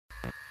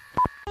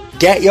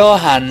Get your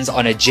hands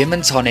on a Gin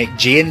and Tonic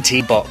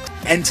G&T box.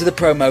 Enter the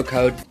promo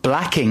code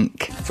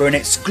BLACKINK for an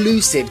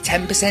exclusive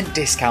 10%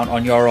 discount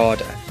on your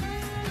order.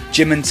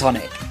 Gin and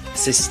Tonic,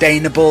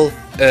 sustainable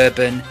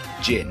urban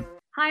gin.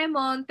 Hi,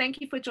 Amon.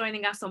 Thank you for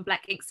joining us on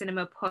Black Ink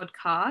Cinema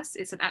Podcast.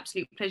 It's an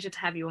absolute pleasure to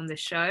have you on the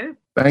show.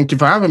 Thank you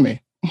for having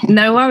me.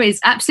 No worries.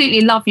 Absolutely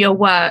love your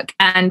work.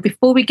 And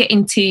before we get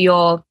into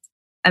your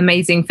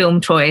amazing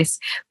film choice,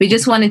 we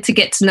just wanted to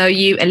get to know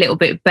you a little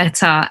bit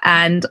better.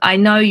 And I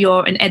know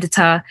you're an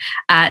editor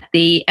at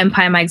the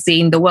Empire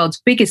magazine, the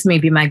world's biggest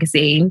movie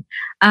magazine.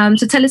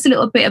 So tell us a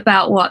little bit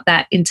about what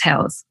that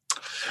entails.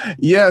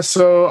 Yeah,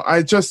 so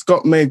I just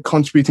got made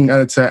contributing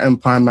editor at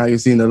Empire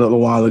magazine a little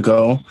while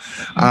ago.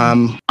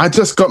 And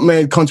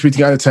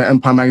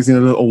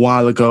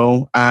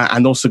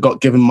also got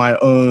given my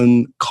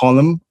own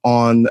column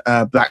on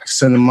Black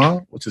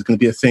cinema, which is going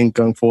to be a thing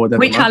going forward.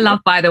 Which I love,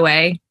 by the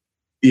way.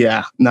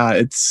 Yeah, no,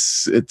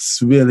 it's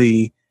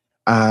really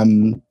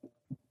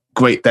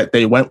great that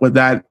they went with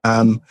that.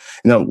 One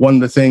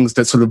of the things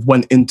that sort of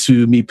went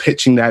into me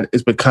pitching that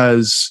is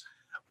because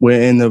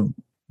we're in a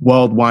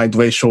worldwide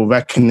racial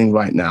reckoning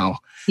right now.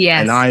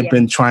 Yes, and I've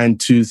been trying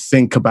to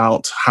think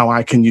about how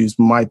I can use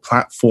my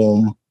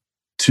platform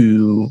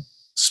to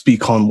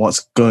speak on what's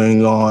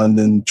going on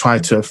and try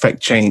to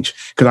affect change.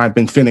 Because I've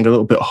been feeling a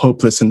little bit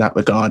hopeless in that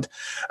regard,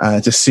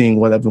 just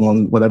seeing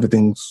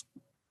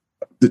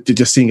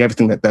just seeing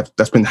everything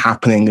that's been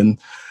happening and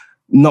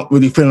not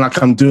really feeling like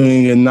I'm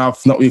doing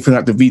enough, not really feeling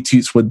like the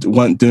retweets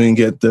weren't doing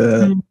it,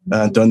 the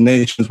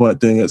donations weren't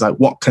doing it. It's like,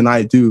 what can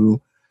I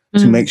do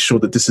to make sure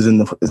that this is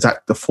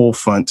at the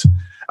forefront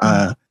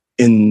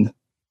in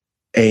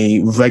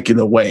a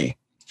regular way?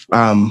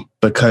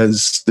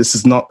 Because this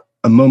is not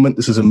a moment,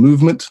 this is a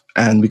movement,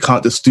 and we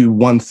can't just do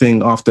one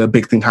thing after a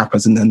big thing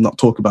happens and then not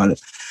talk about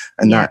it.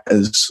 And that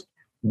is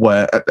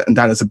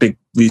a big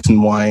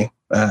reason why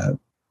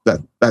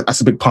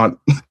that's a big part.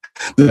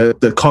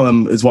 The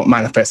column is what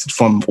manifested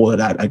from all of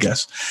that, I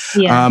guess.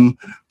 Yeah.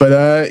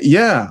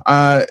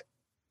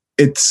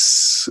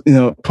 It's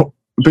a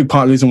big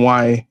part of the reason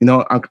why I'm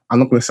not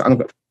going to say.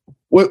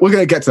 We're going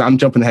to get to that. I'm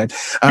jumping ahead.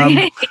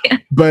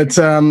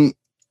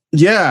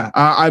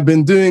 I've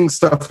been doing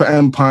stuff for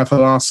Empire for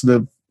the last sort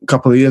of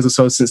couple of years or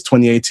so, since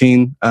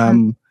 2018.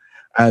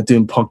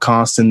 Doing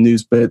podcasts and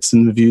news bits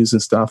and reviews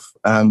and stuff.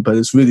 But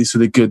it's really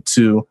sort of good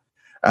to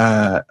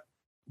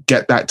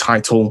get that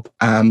title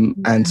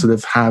and sort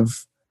of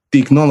have the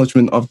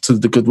acknowledgement of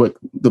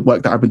the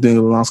work that I've been doing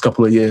over the last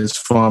couple of years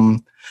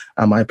from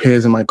my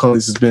peers and my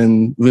colleagues has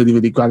been really,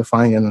 really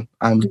gratifying, and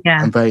I'm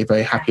very,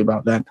 very happy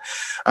about that.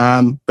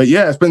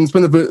 It's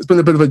been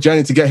a bit of a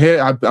journey to get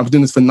here. I've been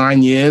doing this for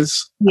 9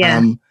 years,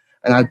 and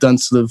I've done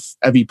sort of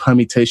every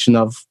permutation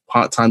of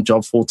part-time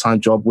job, full-time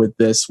job, with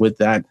this, with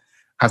that.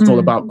 I've thought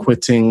about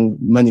quitting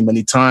many,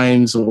 many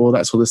times, or all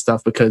that sort of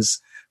stuff,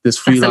 because this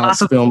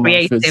freelance film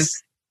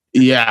is.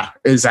 Yeah,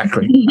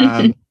 exactly.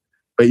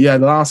 The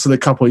last sort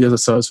of couple of years or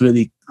so, it's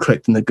really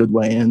clicked in a good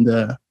way, and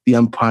the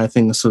Empire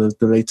thing is sort of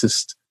the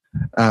latest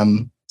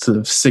sort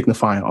of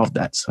signifier of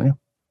that. So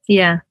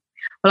yeah.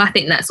 Well, I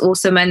think that's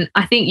awesome, and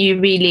I think you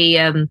really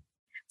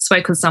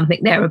spoke on something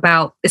there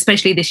about,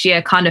 especially this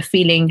year, kind of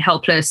feeling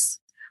helpless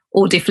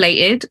or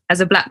deflated as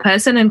a Black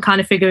person, and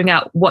kind of figuring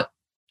out what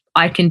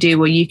I can do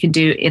or you can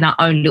do in our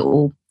own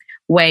little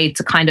way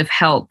to kind of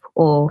help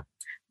or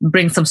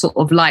bring some sort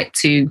of light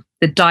to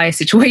the dire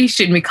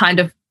situation we kind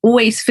of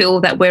always feel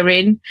that we're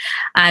in.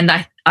 And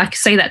I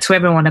say that to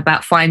everyone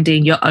about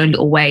finding your own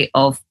little way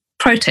of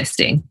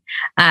protesting.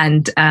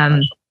 And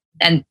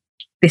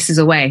this is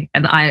a way,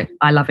 and I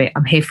love it.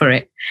 I'm here for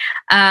it.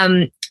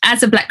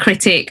 As a Black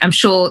critic, I'm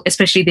sure,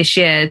 especially this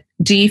year,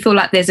 do you feel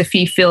like there's a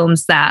few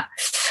films that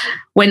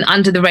went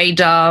under the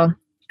radar,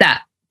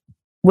 that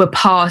were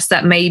passed,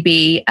 that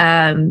maybe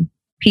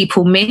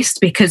people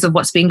missed because of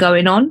what's been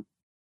going on?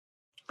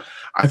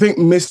 I think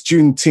Miss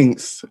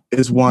Juneteenth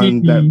is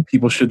one that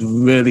people should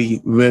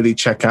really, really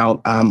check out.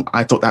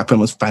 I thought that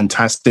film was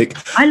fantastic.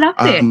 I loved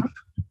it.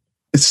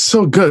 It's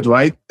so good,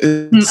 right?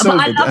 It's so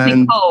I love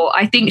Nicole.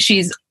 I think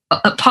she's,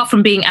 apart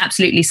from being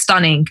absolutely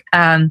stunning,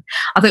 I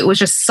thought it was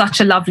just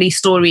such a lovely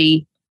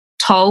story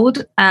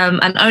told.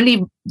 And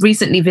only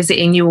recently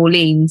visiting New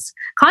Orleans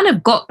kind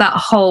of got that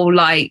whole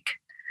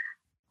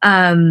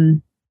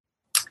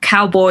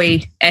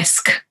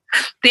cowboy-esque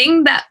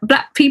thing that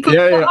Black people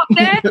put up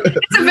there.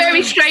 It's a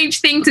very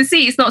strange thing to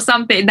see. It's not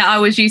something that I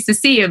was used to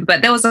seeing,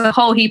 but there was a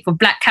whole heap of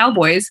Black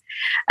cowboys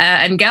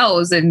and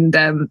girls, and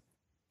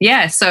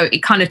so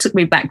it kind of took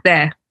me back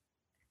there.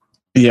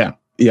 No,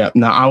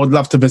 I would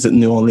love to visit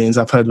New Orleans.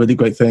 I've heard really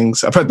great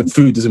things. I've heard the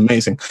food is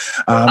amazing.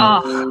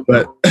 But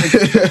but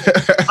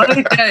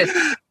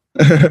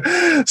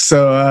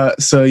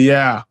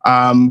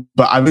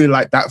I really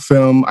like that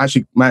film. I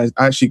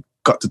actually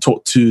got to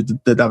talk to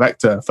the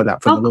director for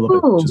that film a little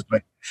bit, which is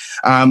great.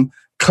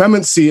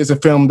 Clemency is a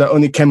film that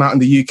only came out in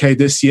the UK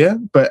this year,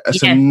 but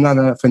it's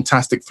another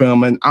fantastic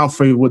film. And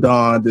Alfre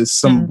Woodard is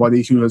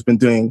somebody who has been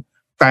doing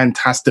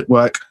fantastic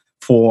work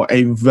for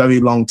a very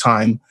long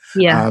time.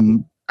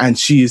 And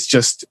she is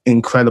just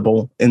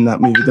incredible in that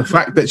movie. The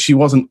fact that she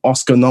wasn't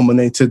Oscar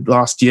nominated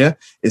last year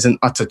is an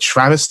utter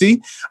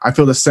travesty. I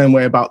feel the same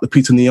way about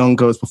Lupita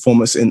Nyong'o's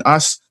performance in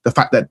Us. The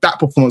fact that that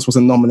performance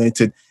wasn't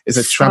nominated is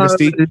a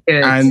travesty.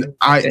 And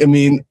I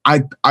mean,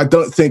 I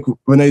don't think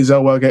Renee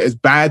Zellweger is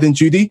bad in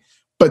Judy,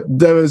 but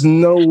there is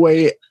no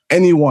way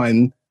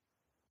anyone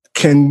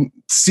can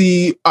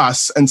see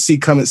Us and see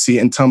Clemency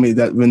and tell me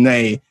that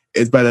Renee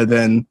is better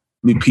than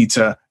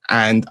Lupita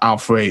and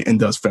Alfred in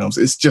those films.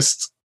 It's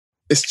just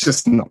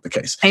not the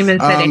case. Amen.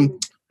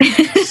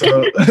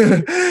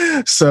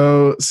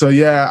 So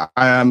yeah.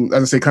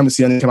 As I say,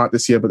 Clemency only came out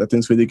this year, but that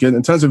thing's really good.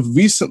 In terms of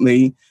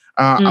recently,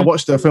 I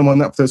watched a film on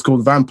Netflix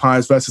called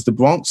Vampires versus the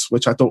Bronx,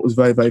 which I thought was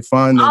very, very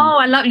fun.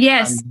 I love.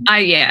 Yes,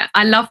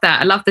 I love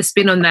that. I love the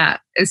spin on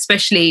that,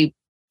 especially.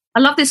 I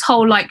love this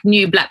whole like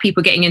new Black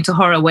people getting into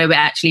horror where we're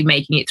actually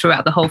making it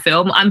throughout the whole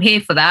film. I'm here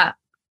for that.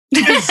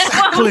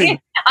 Exactly.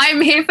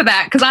 I'm here for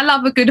that because I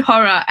love a good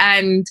horror.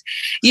 And,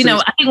 you know,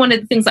 I think one of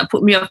the things that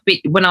put me off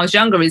when I was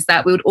younger is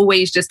that we would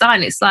always just die.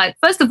 And it's like,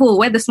 first of all,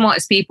 we're the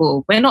smartest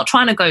people. We're not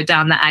trying to go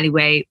down that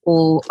alleyway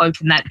or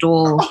open that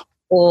door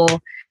or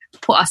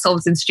put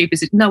ourselves in stupid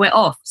situations. No, we're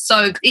off.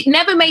 So it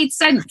never made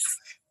sense.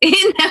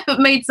 It never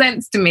made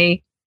sense to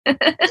me.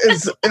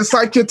 It's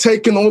like you're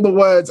taking all the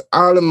words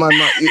out of my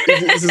mouth.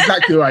 It's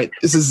exactly right.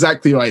 It's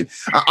exactly right.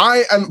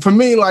 For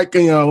me, like,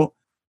 you know,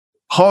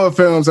 horror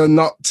films are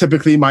not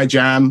typically my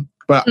jam,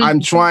 but I'm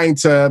trying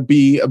to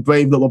be a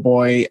brave little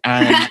boy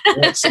and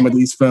watch some of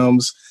these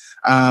films.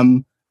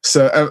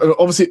 So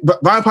obviously,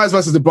 Vampires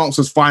versus the Bronx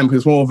was fine because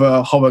it's more of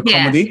a horror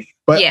comedy.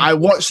 But I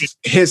watched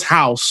His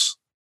House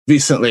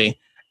recently,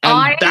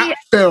 and that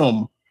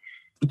film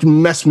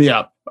messed me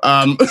up.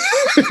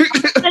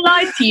 I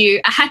lied to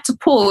you. I had to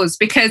pause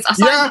because I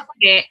started watching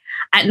it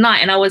at night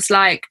and I was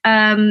like,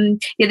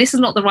 this is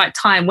not the right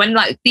time. When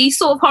like these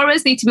sort of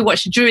horrors need to be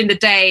watched during the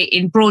day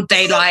in broad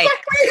daylight,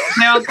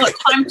 where I've got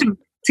time to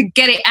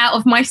get it out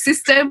of my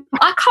system.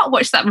 I can't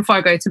watch that before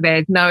I go to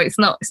bed. No, it's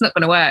not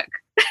going to work.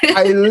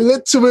 I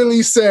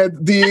literally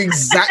said the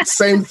exact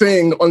same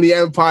thing on the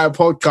Empire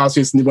podcast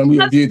recently when we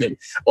reviewed it.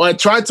 Or I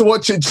tried to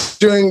watch it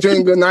during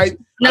the night.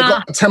 I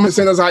got 10 minutes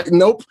in, I was like,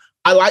 nope,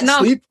 I like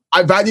sleep.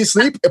 I value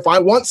sleep. If I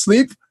want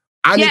sleep,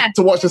 I need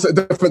to watch this at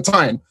a different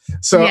time.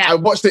 So I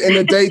watched it in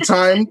the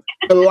daytime.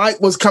 The light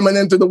was coming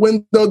into the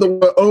window, the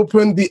were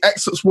open, the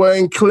exits were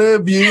in clear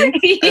view,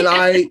 and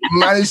I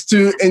managed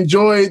to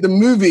enjoy the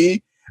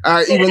movie,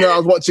 even though I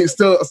was watching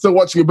still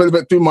watching a bit of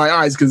it through my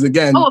eyes, because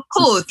again,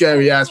 it's a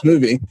scary ass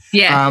movie.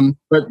 Yeah.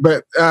 But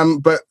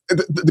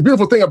the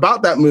beautiful thing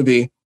about that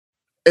movie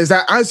is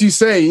that, as you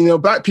say, you know,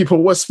 Black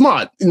people were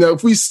smart. You know,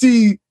 if we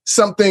see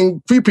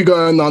something creepy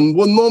going on,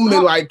 we'll normally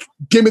like,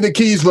 give me the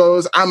keys,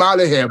 Rose, I'm out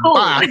of here.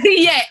 Bye.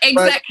 Yeah,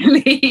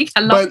 exactly.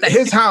 I love that. But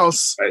His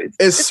House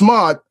is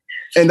smart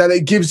in that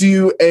it gives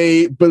you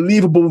a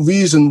believable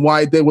reason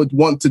why they would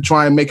want to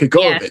try and make a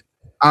go of it.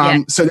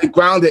 So they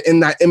ground it in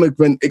that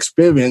immigrant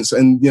experience,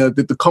 and you know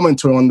the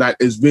commentary on that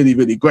is really,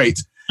 really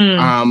great.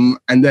 And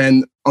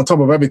then on top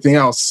of everything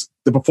else,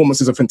 the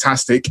performances are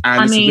fantastic,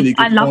 and it's a really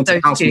good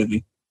haunted house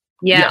movie.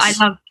 Yeah,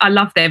 yes. I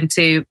love them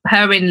too.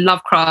 Her in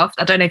Lovecraft.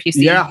 I don't know if you've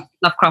seen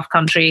Lovecraft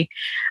Country,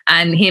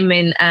 and him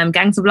in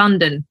Gangs of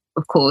London,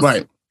 of course.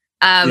 Right.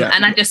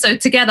 And I just, so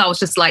together I was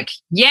just like,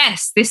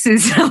 yes, this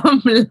is,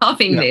 I'm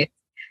loving this.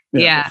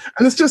 Yeah.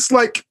 And it's just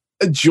like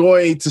a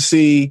joy to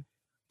see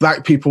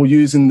Black people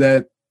using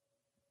their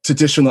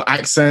traditional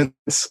accents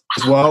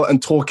as well, and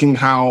talking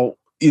how,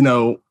 you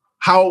know,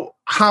 how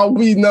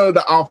we know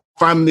that our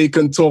family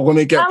can talk when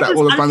we get that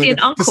all the family.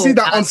 To see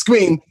that on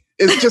screen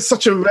is just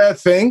such a rare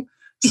thing.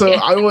 So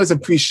I always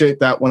appreciate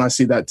that when I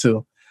see that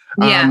too.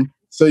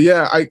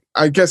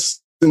 I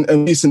guess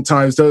in recent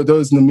times,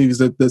 those are the movies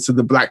that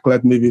the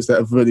Black-led movies that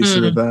have really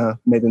sort of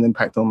made an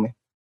impact on me.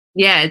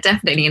 Yeah,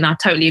 definitely. And I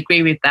totally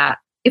agree with that.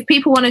 If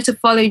people wanted to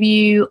follow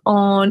you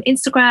on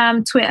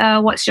Instagram,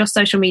 Twitter, what's your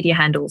social media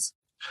handles?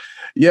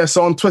 Yeah,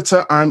 so on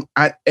Twitter, I'm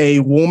at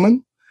A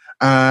Woman.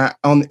 On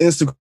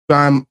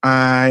Instagram,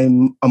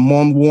 I'm a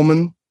Mon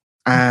Woman.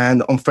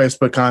 And on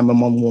Facebook, I'm a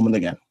Mon Woman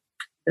again.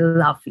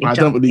 Lovely. I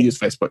don't really use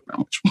Facebook that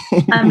much.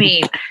 I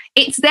mean,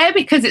 it's there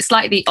because it's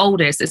like the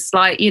oldest. It's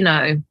like, you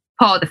know,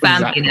 part of the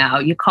family now.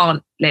 You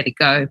can't let it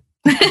go.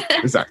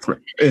 Exactly.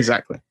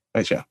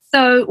 Right, yeah.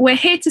 So we're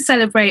here to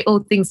celebrate all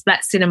things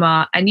Black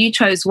cinema, and you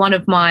chose one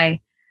of my...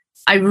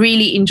 I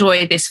really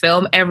enjoy this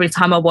film every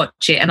time I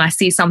watch it, and I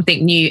see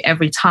something new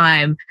every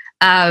time.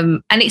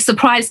 And it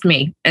surprised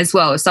me as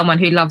well, as someone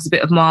who loves a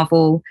bit of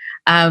Marvel.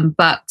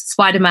 But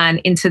Spider-Man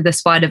Into the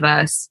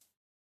Spider-Verse,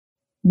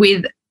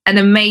 with an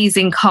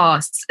amazing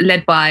cast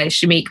led by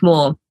Shameik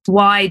Moore.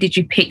 Why did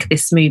you pick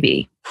this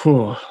movie?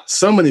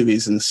 So many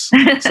reasons.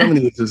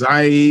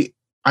 I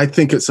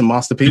think it's a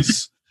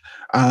masterpiece.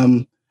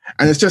 And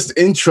it's just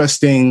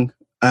interesting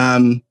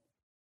in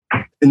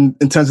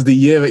terms of the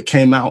year it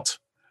came out,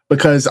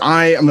 because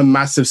I am a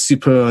massive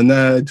superhero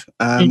nerd.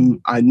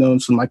 I know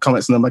from my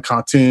comics and my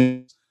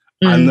cartoons.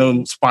 I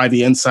know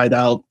Spidey inside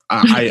out.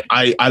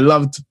 I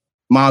loved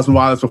Miles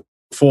Morales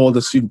before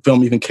the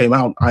film even came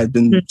out, I'd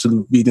been sort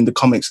of reading the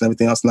comics and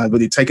everything else, and I'd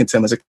really taken to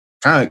him as a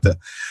character.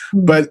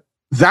 But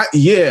that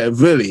year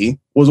really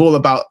was all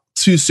about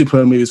two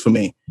superhero movies for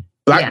me: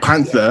 Black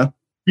Panther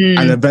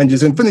and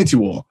Avengers: Infinity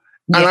War.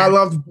 And I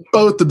loved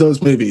both of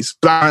those movies.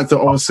 Black Panther,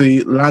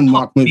 obviously,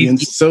 landmark movie in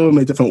so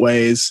many different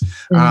ways.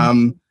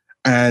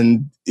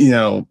 And, you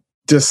know,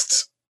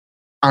 just,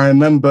 I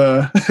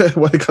remember,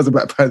 when it comes to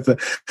Black Panther,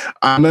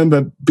 I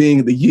remember being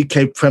at the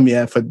UK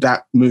premiere for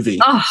that movie.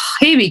 Oh,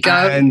 here we go.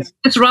 And,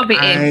 just rub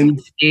it in.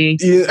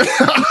 Yeah.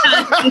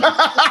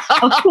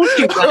 Of course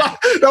you were.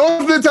 That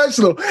wasn't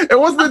intentional. It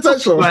wasn't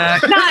intentional. No,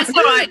 it's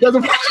all right.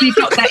 You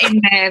got that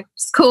in there.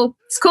 It's cool.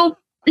 It's cool.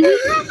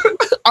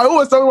 I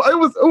always didn't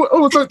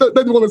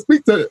want to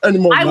speak to it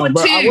anymore. I would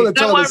too. I want to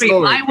tell the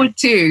story. I would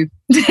too.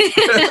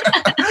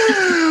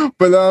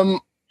 But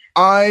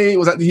I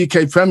was at the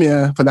UK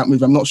premiere for that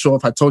movie. I'm not sure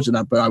if I told you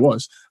that, but I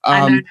was.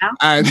 I know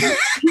now.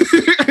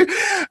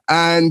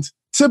 And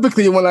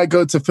typically when I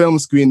go to film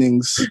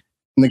screenings,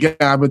 and again,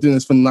 I've been doing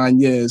this for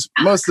 9 years,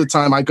 most of the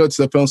time I go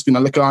to the film screen, I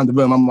look around the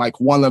room, I'm like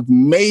one of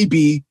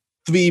maybe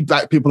 3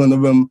 black people in the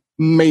room,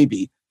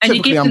 maybe. And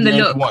typically, you give them the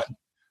look. One.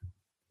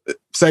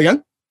 Say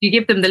again? You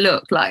give them the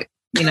look, like,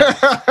 you know.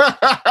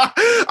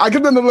 I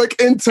give them the look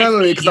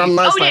internally because I'm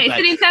nice like that.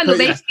 Oh, yeah, it's an internal.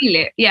 They feel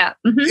it. Yeah.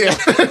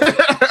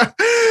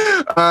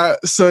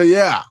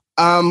 Yeah.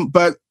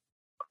 But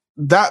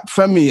that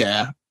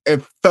premiere,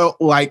 it felt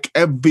like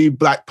every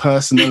black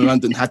person in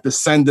London had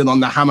descended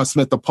on the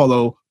Hammersmith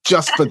Apollo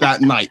just for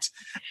that night.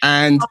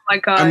 And oh my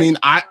God. I mean,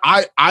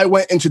 I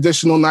went in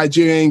traditional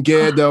Nigerian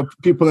gear. There were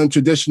people in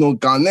traditional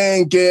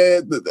Ghanaian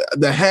gear,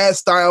 the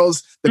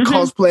hairstyles, the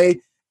cosplay.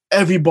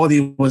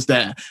 Everybody was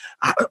there.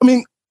 I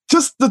mean,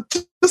 just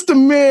the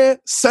mere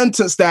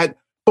sentence that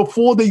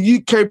before the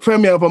UK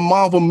premiere of a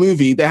Marvel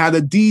movie, they had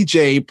a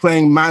DJ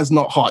playing Man's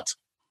Not Hot.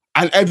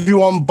 And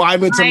everyone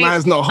vibing to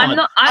Man's Not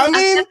Hot. I've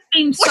just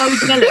been so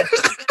jealous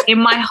in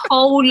my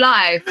whole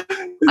life.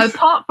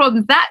 Apart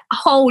from that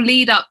whole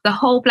lead up, the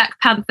whole Black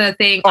Panther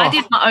thing, I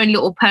did my own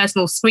little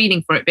personal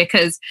screening for it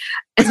because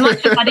as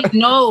much as I didn't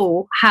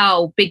know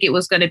how big it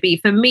was going to be,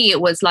 for me, it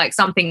was like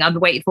something I'd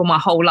waited for my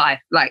whole life.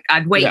 Like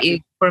I'd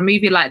waited for a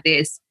movie like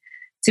this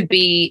to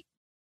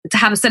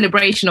have a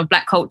celebration of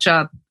Black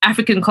culture,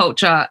 African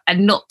culture,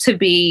 and not to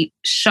be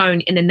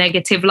shown in a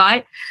negative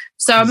light.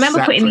 So I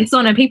remember putting this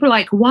on and people were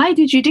like, why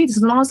did you do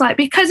this? And I was like,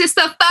 because it's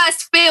the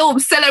first film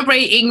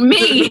celebrating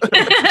me.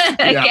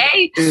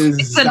 Okay?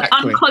 It's an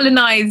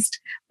uncolonized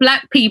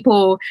Black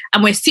people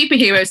and we're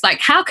superheroes.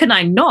 Like, how can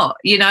I not?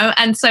 You know?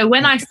 And so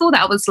when I saw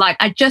that, I was like,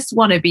 I just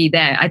want to be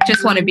there. I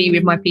just want to be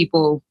with my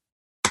people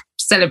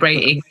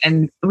celebrating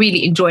and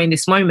really enjoying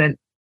this moment.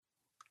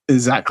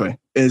 Exactly.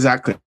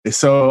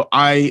 So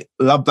I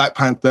love Black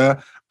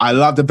Panther. I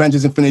loved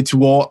Avengers: Infinity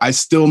War. I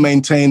still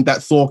maintain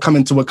that Thor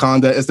coming to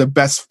Wakanda is the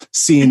best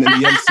scene in the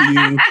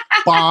MCU,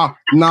 bar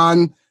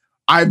none.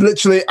 I'm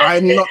not.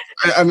 I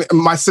mean,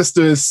 my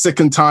sister is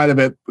sick and tired of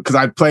it because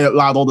I play it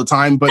loud all the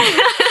time. But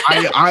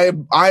I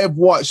have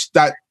watched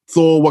that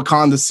Thor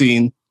Wakanda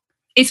scene.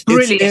 It's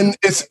brilliant.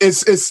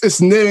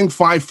 It's nearing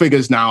 5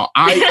 figures now.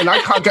 I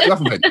can't get enough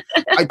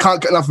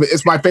of it.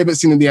 It's my favorite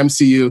scene in the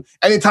MCU.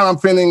 Anytime I'm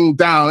feeling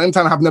down,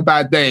 anytime I'm having a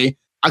bad day,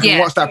 I can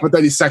watch that for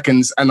 30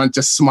 seconds and I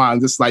just smile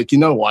and just like, you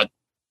know what?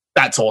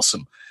 That's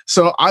awesome.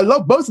 So I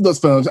love both of those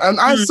films. And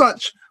as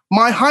such,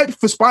 my hype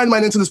for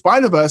Spider-Man Into the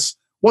Spider-Verse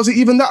wasn't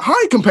even that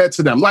high compared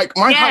to them. Like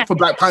my hype for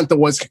Black Panther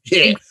was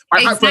here.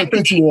 My hype for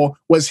Infinity War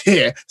was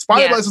here.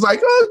 Spider-Verse was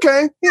like,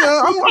 okay,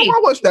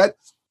 I'll watch that.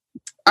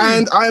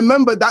 And I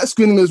remember that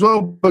screening as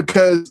well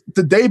because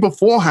the day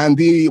beforehand,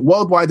 the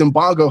worldwide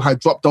embargo had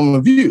dropped on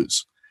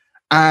reviews.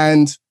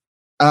 And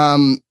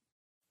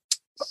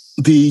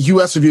the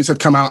US reviews had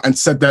come out and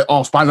said that,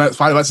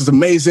 Spider-Verse is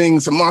amazing.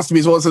 It's a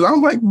masterpiece.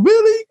 I'm like,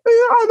 really?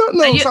 I don't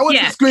know. So I went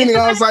to the screening.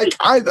 I was like,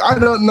 I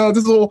don't know.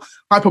 This is all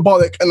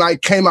hyperbolic. And I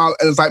came out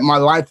and it's like my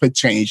life had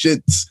changed.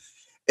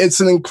 It's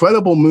an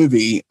incredible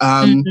movie.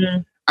 And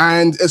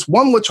it's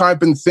one which I've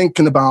been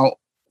thinking about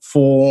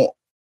for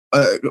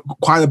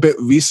quite a bit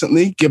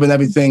recently, given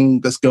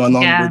everything that's going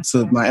on with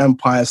sort of my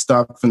Empire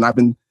stuff. And I've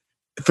been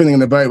feeling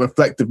in a very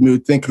reflective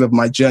mood, thinking of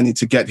my journey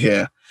to get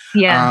here.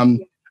 Yeah.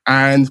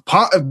 And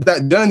part of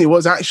that journey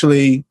was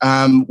actually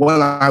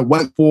when I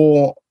went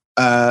for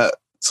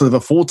sort of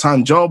a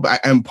full-time job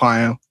at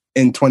Empire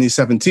in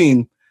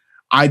 2017,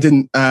 I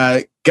didn't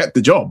get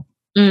the job.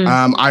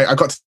 I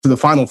got to the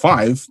final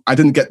 5. I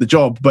didn't get the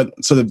job, but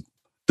sort of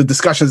the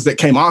discussions that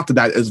came after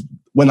that is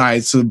when I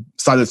sort of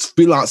started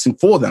freelancing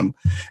for them.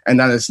 And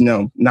that is,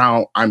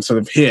 now I'm sort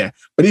of here.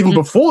 But even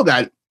before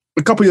that,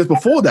 a couple of years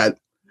before that,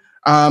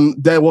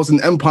 there was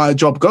an Empire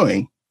job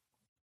going.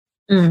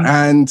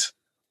 And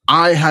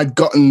I had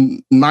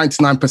gotten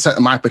 99%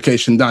 of my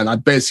application done. I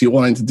basically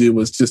all I had to do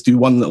was just do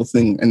one little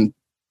thing and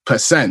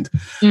press send.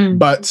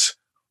 But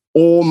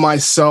all my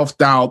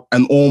self-doubt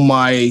and all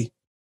my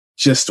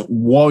just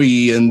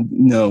worry and,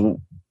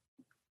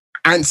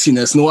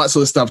 antsiness and all that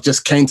sort of stuff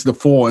just came to the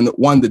fore. And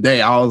one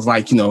day I was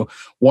like,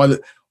 what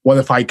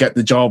if I get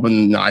the job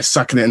and I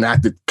suck at it and they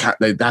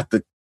have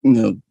to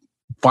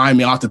fire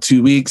me after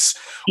 2 weeks?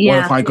 What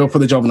if I go for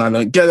the job and I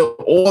don't get it?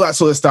 All that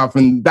sort of stuff.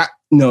 And that,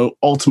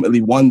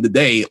 ultimately won the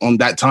day on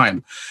that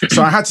time.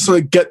 So I had to sort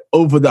of get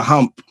over the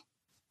hump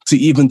to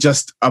even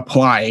just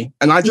apply.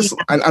 And I just,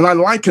 and I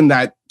liken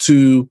that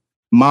to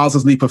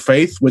Miles's leap of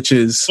faith, which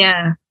is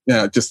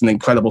just an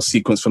incredible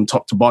sequence from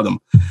top to bottom.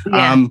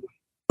 Yeah.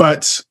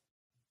 But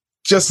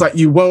just like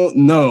you won't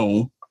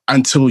know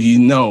until you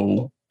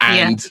know,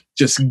 and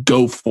just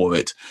go for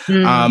it.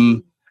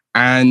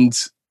 And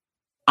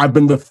I've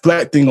been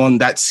reflecting on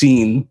that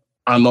scene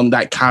and on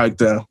that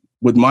character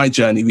with my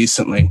journey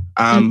recently.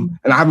 And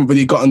I haven't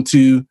really gotten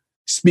to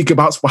speak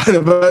about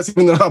Spider-Verse,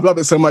 even though I've loved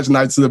it so much and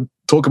I sort of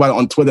talk about it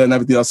on Twitter and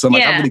everything else so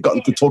much. I haven't really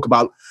gotten to talk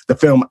about the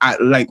film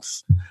at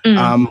length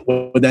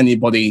with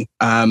anybody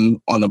in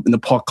the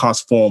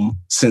podcast form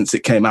since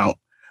it came out.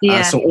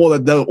 So all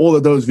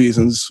of those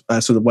reasons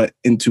sort of went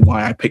into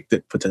why I picked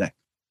it for today.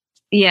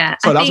 Yeah.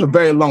 So that was a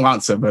very long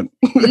answer, but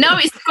no,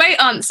 it's a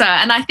great answer.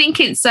 And I think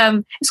it's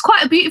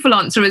quite a beautiful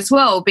answer as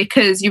well,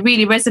 because you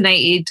really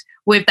resonated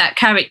with that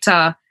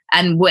character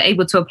and were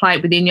able to apply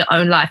it within your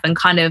own life and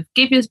kind of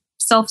give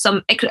yourself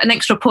an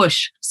extra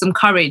push, some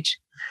courage.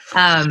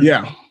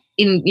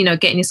 In,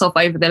 getting yourself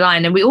over the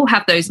line. And we all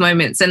have those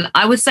moments. And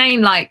I was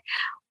saying, like,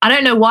 I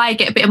don't know why I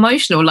get a bit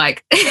emotional,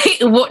 like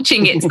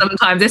watching it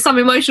sometimes. There's some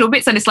emotional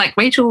bits and it's like,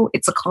 Rachel,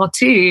 it's a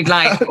cartoon.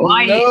 Like,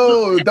 why?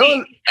 No,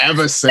 don't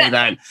ever say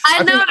that.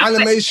 I think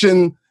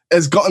animation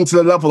has gotten to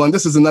the level, and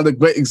this is another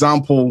great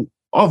example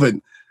of it.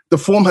 The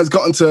form has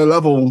gotten to a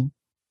level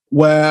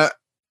where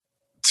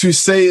to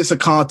say it's a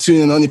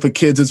cartoon and only for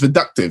kids is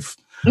reductive.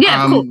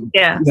 Yeah, cool.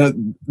 Yeah.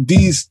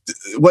 These,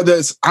 whether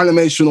it's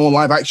animation or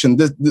live action,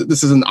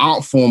 this is an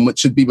art form which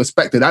should be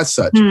respected as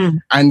such.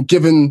 And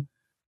given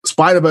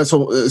Spider-Verse,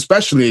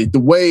 especially the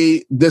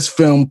way this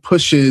film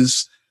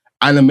pushes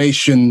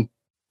animation,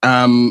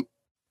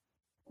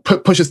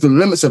 pushes the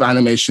limits of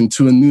animation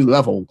to a new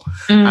level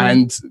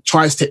and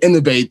tries to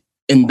innovate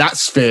in that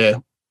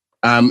sphere,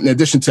 in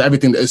addition to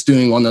everything that it's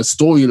doing on a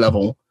story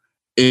level,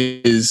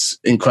 is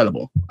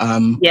incredible.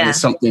 It's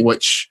something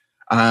which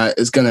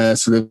is going to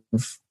sort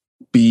of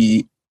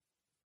be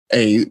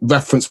a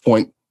reference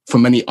point for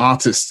many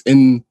artists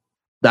in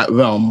that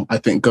realm, I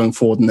think, going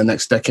forward in the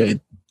next decade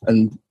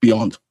and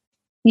beyond.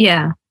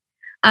 Yeah.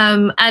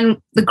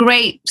 And the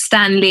great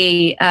Stan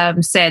Lee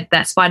said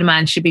that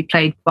Spider-Man should be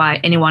played by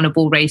anyone of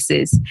all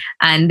races.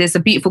 And there's a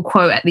beautiful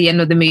quote at the end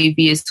of the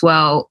movie as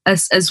well,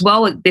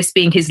 this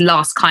being his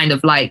last kind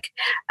of like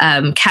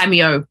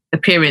cameo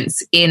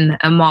appearance in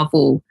a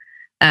Marvel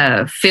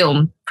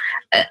film.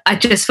 I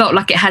just felt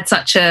like it had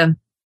such a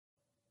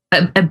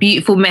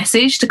beautiful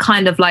message to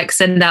kind of like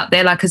send out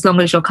there, like, as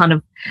long as you're kind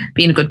of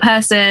being a good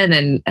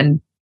person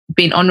and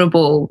being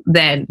honorable,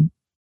 then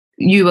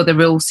you are the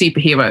real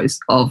superheroes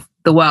of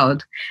the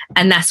world.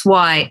 And that's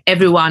why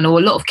everyone, or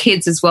a lot of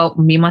kids as well,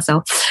 me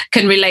myself,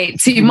 can relate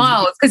to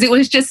Miles, because it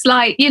was just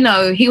like,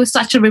 he was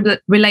such a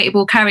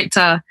relatable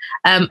character,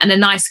 and a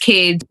nice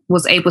kid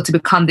was able to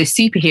become this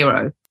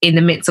superhero in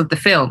the midst of the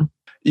film.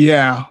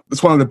 Yeah,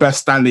 it's one of the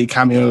best Stan Lee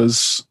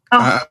cameos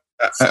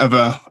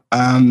ever.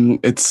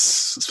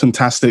 It's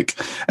fantastic.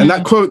 And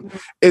that quote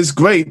is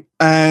great.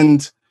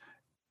 And,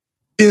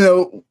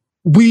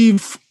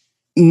 we've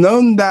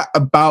known that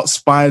about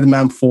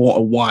Spider-Man for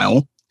a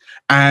while.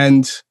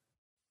 And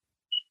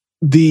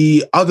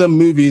the other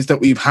movies that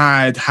we've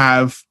had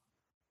have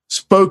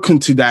spoken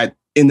to that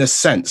in a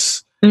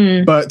sense.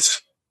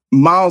 But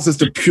Miles is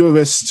the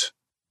purest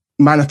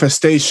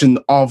manifestation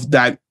of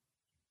that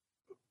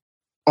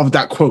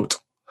quote.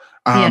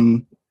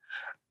 And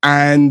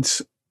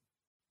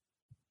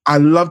I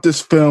love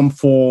this film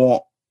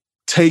for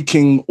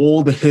taking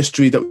all the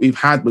history that we've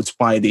had with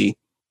Spidey,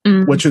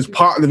 which was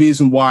part of the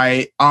reason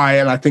why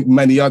and I think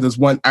many others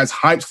weren't as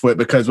hyped for it,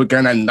 because we're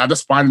getting another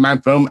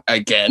Spider-Man film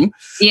again.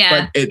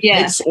 Yeah. But it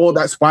takes all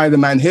that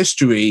Spider-Man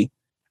history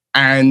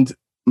and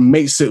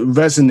makes it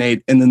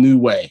resonate in a new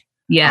way.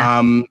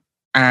 Yeah.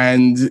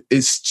 And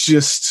it's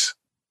just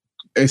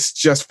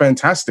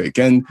fantastic.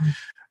 And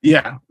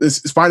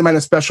Spider-Man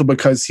is special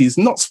because he's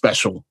not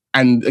special.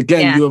 And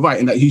again, you're right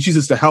in that he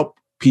chooses to help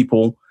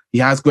people. He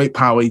has great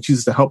power. He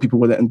chooses to help people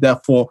with it. And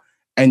therefore,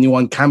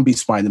 anyone can be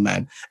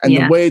Spider-Man. And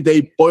the way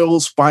they boil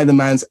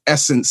Spider-Man's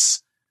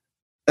essence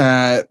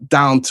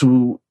down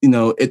to,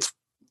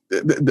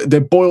 they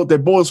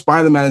boil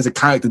Spider-Man as a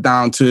character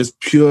down to his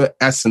pure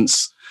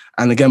essence.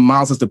 And again,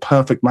 Miles is the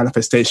perfect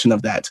manifestation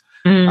of that.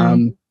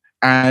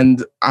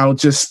 And I'll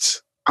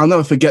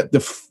never forget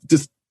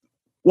just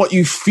what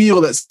you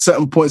feel at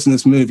certain points in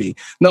this movie.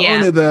 Not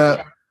only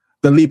the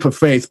leap of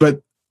faith,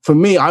 but for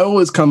me, I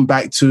always come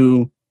back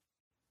to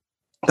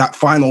that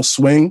final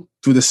swing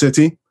through the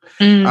city.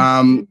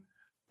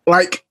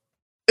 Like,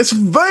 it's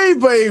very,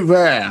 very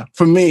rare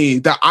for me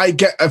that I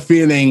get a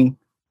feeling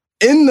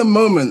in the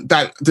moment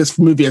that this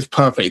movie is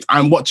perfect.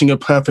 I'm watching a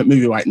perfect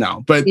movie right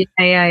now. But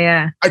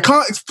I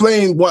can't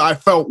explain what I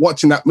felt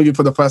watching that movie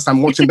for the first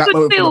time, watching that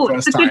movie for the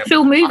first time. It's a good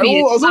film movie.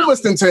 I was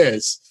almost in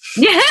tears.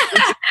 Yeah,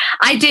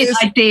 I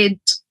did.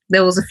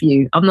 There was a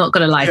few. I'm not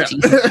going to lie to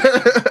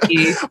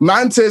you.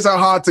 Mantas are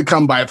hard to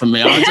come by for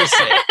me. I'll just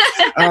say.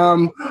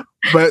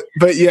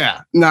 But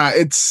yeah,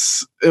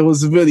 it's a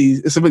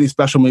really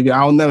special movie.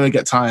 I'll never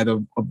get tired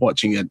of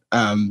watching it.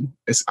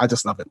 I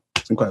just love it.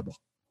 It's incredible.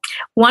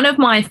 One of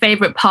my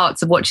favorite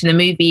parts of watching the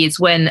movie is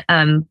when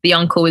the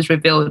uncle is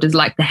revealed as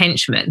like the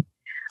henchman.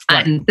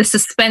 Right. And the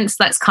suspense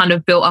that's kind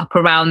of built up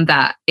around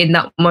that in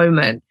that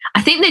moment.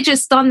 I think they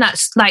just done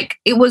that, like,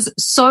 it was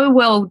so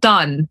well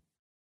done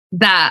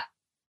that,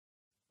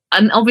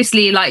 and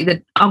obviously, like,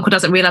 the uncle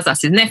doesn't realize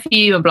that's his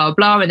nephew and blah,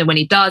 blah, and then when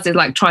he does, it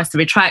like tries to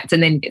retract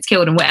and then gets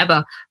killed and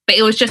whatever. But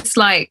it was just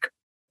like,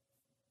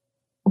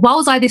 why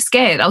was I this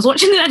scared? I was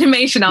watching the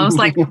animation. I was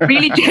like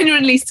really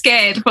genuinely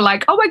scared for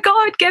like, oh my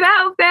God, get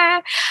out of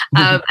there.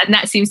 And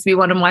that seems to be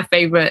one of my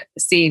favorite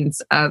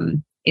scenes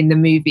in the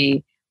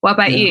movie. What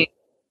about you?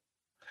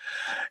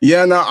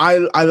 Yeah, no,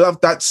 I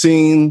love that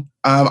scene.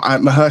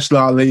 Mahershala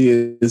Ali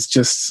is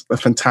just a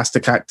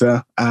fantastic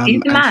actor.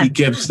 And he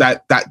gives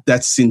that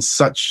scene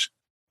such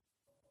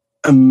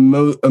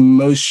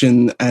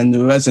emotion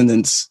and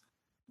resonance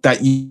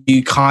that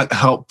you can't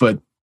help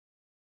but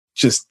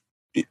just,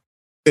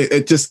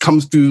 it just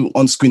comes through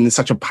on screen in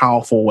such a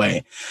powerful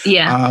way.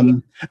 Yeah.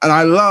 And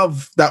I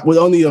love that with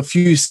only a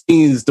few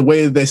scenes, the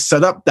way they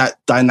set up that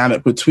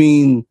dynamic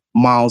between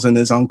Miles and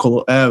his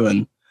uncle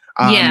Aaron.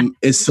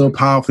 Is so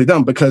powerfully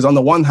done, because on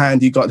the one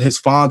hand, you got his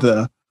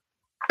father,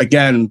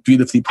 again,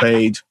 beautifully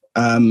played,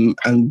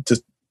 and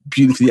just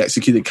beautifully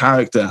executed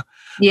character.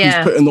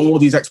 Yeah. Who's putting all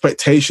these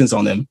expectations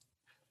on him.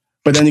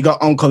 But then you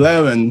got Uncle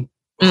Aaron,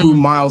 who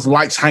Miles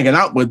likes hanging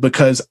out with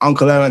because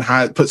Uncle Aaron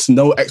puts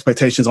no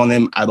expectations on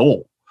him at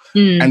all.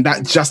 And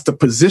that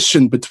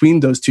juxtaposition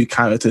between those two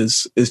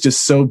characters is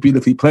just so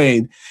beautifully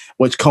played,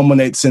 which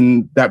culminates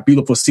in that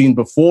beautiful scene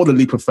before the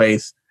leap of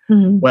faith,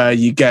 where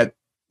you get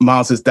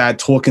Miles's dad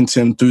talking to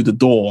him through the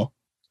door,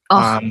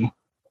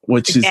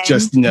 which is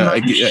just,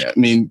 I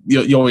mean,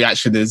 your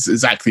reaction is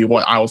exactly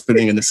what I was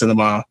feeling in the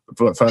cinema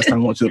for the first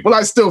time watching it. Well,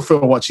 I still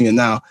feel watching it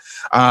now.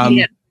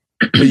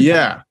 But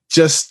yeah,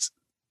 just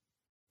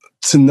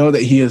to know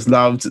that he is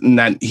loved and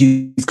that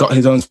he's got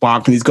his own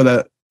spark and he's got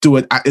to do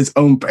it at his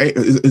own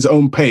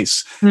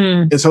pace.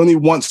 It's only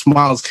once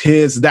Miles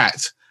hears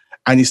that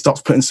and he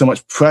stops putting so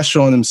much pressure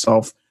on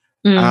himself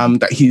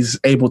that he's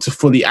able to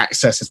fully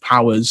access his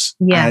powers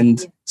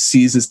and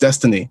seize his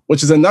destiny,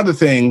 which is another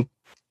thing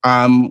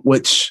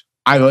which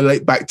I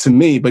relate back to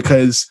me,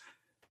 because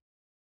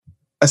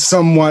as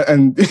someone,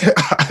 and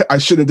I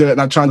shouldn't do it,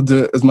 and I'm trying to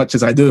do it as much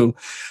as I do,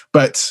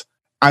 but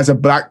as a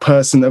black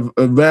person,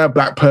 a rare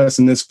black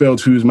person in this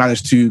field who's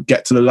managed to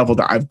get to the level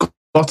that I've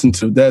gotten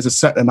to, there's a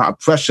certain amount of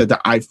pressure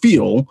that I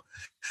feel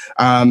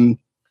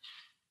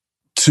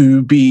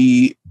to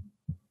be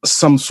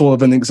some sort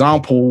of an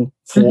example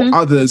for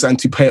others and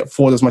to pay it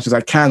forward as much as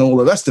I can, all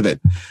the rest of it.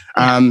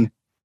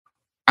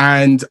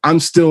 And I'm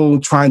still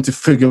trying to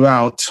figure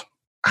out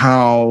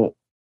how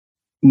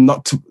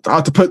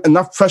to put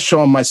enough pressure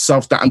on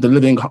myself that I'm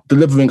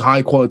delivering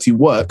high quality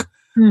work,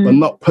 but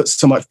not put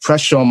so much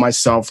pressure on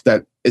myself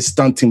that it's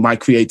stunting my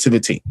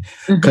creativity.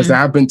 Because there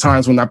have been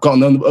times when I've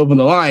gotten over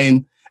the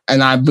line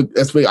and I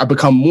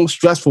become more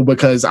stressful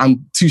because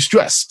I'm too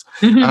stressed.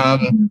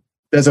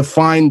 There's a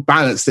fine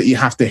balance that you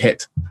have to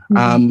hit.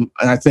 And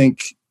I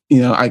think,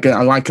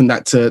 I liken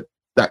that to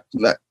that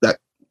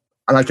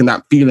I liken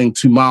that feeling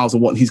to Miles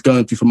and what he's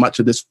going through for much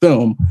of this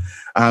film.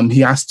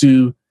 He has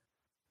to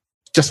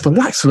just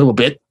relax a little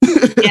bit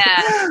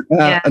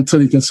until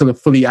he can sort of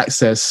fully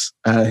access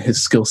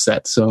his skill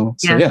set. So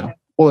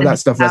all of that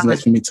stuff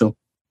resonates for me too.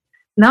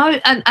 No,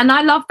 and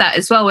I love that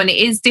as well. And it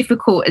is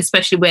difficult,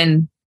 especially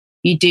when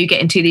you do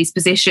get into these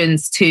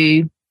positions,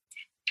 to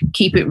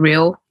keep it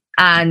real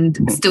and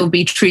still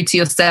be true to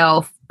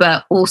yourself,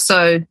 but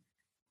also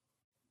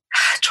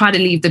try to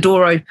leave the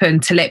door open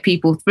to let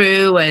people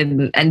through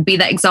and be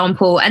that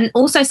example. And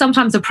also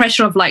sometimes the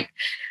pressure of like,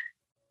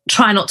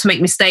 try not to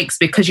make mistakes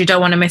because you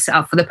don't want to mess it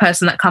up for the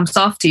person that comes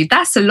after you.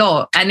 That's a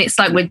lot. And it's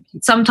like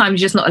sometimes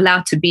you're just not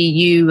allowed to be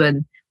you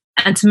and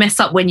to mess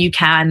up when you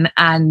can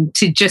and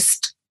to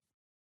just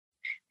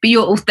be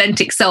your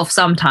authentic self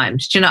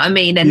sometimes. Do you know what I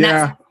mean? And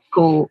that's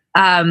cool.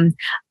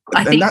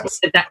 I think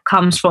that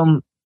comes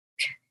from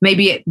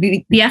maybe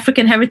the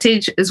African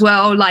heritage as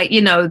well. Like,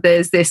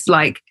 there's this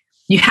like,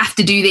 you have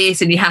to do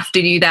this and you have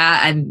to do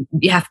that and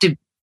you have to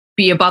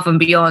be above and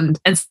beyond.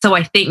 And so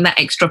I think that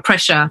extra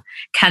pressure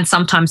can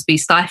sometimes be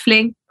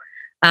stifling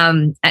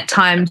at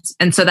times.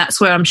 And so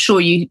that's where I'm sure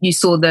you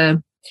saw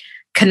the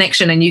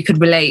connection and you could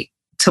relate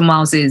to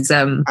Miles's.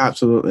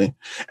 Absolutely.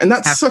 And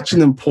that's such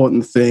an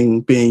important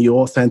thing, being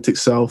your authentic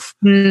self.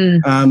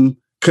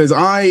 Because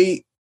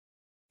I,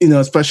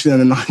 especially in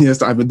the 9 years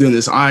that I've been doing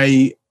this,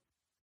 I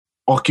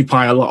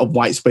occupy a lot of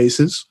white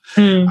spaces.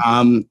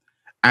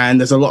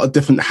 And there's a lot of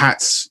different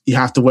hats you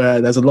have to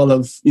wear. There's a lot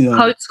of,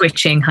 code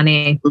switching,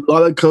 honey. A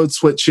lot of code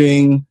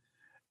switching.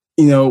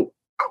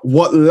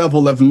 What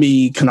level of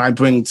me can I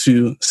bring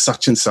to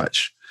such and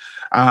such?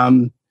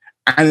 And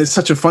it's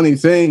such a funny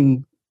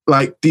thing.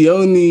 Like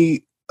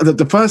the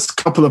first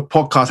couple of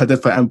podcasts I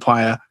did for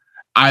Empire,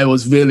 I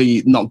was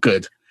really not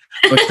good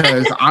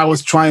because I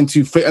was trying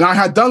to fit, and I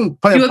had done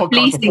plenty of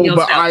podcasts before,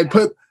 but I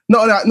put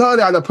not only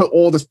did I put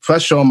all this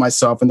pressure on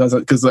myself, and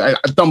because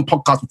I've done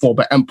podcasts before,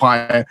 but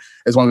Empire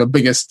is one of the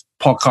biggest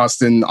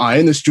podcasts in our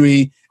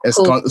industry. It's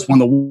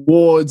won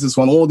awards, it's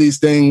won all these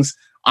things.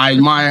 I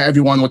admire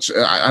everyone,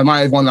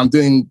 I'm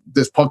doing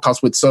this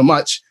podcast with so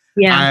much.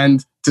 Yeah.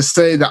 And to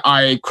say that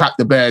I crapped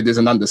the bed is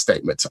an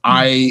understatement.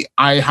 I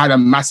had a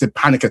massive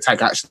panic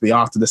attack actually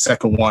after the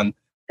second one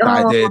that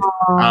I did.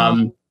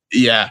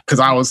 Yeah, because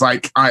I was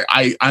like,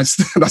 I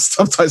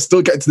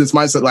still get to this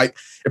mindset, like,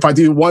 if I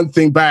do one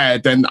thing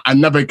bad, then I'm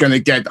never going to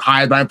get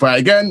hired by Empire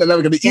again. They're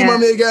never going to email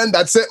me again.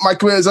 That's it. My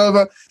career is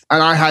over.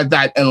 And I had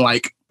that in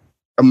like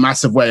a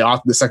massive way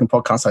after the second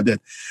podcast I did.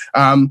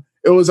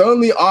 It was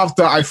only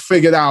after I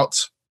figured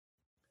out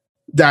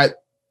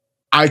that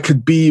I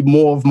could be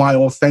more of my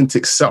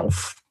authentic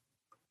self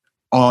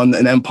on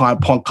an Empire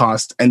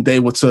podcast, and they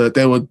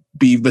would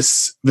be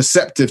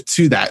receptive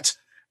to that.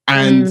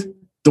 And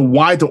the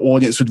wider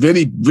audience would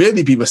really,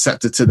 really be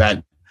receptive to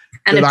that.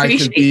 And that I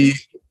could be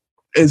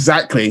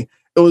exactly.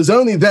 It was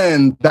only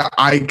then that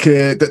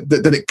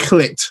that it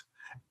clicked,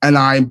 and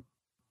I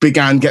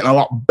began getting a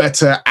lot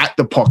better at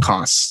the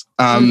podcast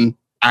and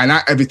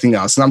at everything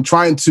else. And I'm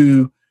trying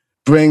to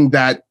bring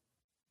that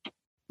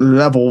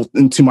level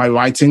into my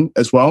writing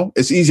as well.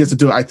 It's easier to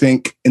do it, I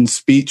think, in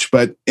speech,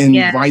 but in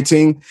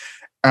writing,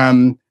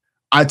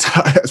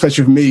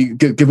 especially for me,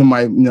 given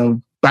my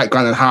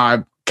background and how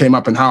I came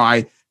up and how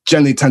I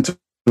generally tend to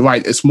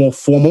write, it's more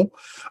formal.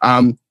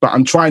 But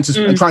I'm trying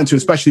to,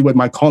 especially with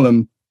my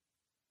column,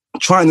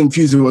 try and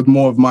infuse it with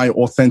more of my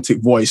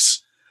authentic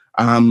voice.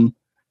 Because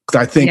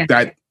I think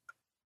that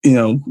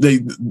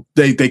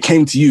they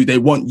came to you, they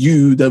want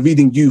you, they're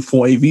reading you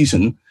for a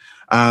reason.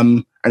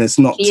 And it's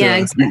not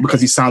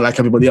because you sound like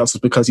everybody else,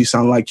 it's because you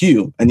sound like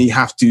you. And you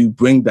have to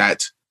bring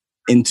that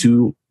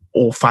into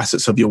all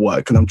facets of your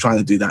work. And I'm trying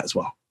to do that as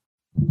well.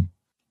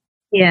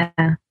 Yeah,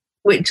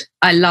 which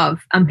I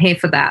love. I'm here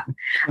for that.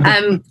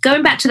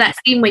 Going back to that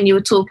scene when you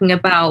were talking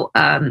about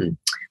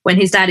when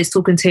his dad is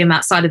talking to him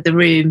outside of the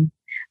room,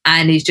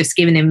 and he's just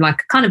giving him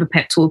like kind of a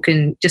pep talk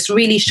and just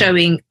really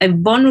showing a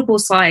vulnerable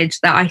side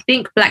that I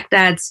think Black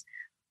dads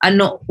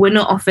we're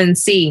not often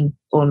seen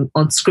on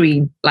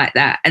screen like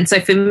that. And so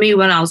for me,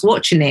 when I was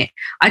watching it,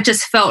 I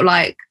just felt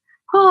like,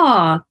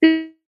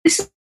 this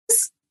is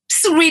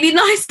a really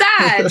nice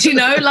dad,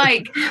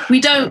 like we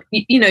don't,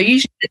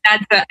 usually the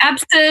dads are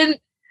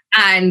absent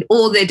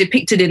or they're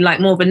depicted in like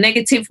more of a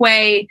negative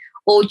way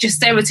or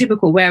just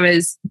stereotypical.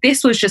 Whereas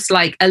this was just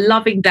like a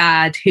loving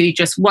dad who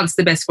just wants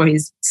the best for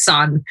his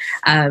son.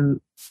 And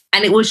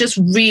it was just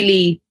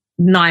really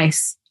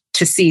nice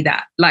to see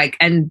that, like,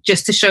 and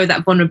just to show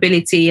that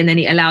vulnerability. And then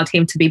it allowed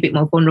him to be a bit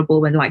more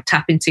vulnerable and like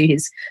tap into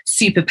his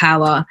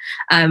superpower.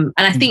 And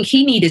I think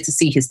he needed to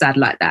see his dad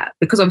like that,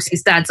 because obviously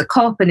his dad's a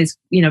cop and is,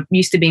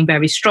 used to being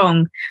very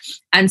strong.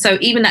 And so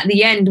even at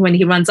the end, when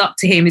he runs up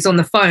to him, he's on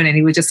the phone and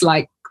he was just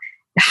like,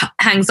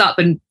 hangs up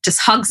and just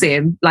hugs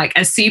him like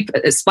a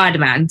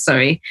Spider-Man,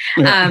 sorry.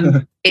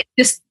 It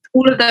just,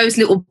 all of those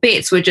little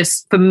bits were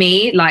just, for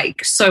me,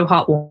 like so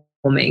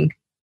heartwarming.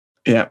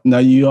 Yeah, no,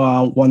 you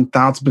are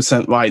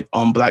 1000% right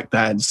on Black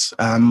dads.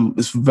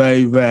 It's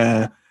very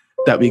rare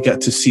that we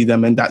get to see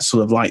them in that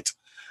sort of light.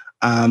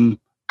 And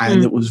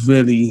it was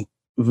really,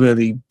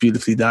 really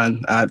beautifully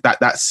done.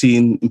 That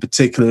scene in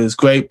particular is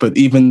great, but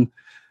even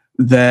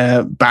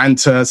their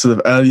banter sort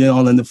of early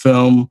on in the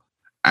film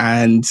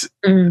and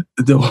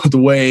the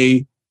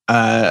way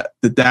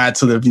the dad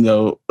sort of,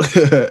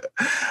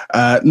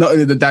 not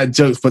only the dad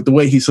jokes, but the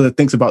way he sort of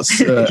thinks about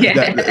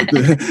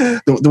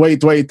the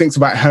way he thinks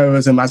about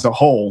heroism as a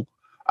whole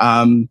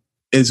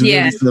is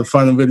really sort of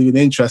fun and really,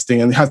 really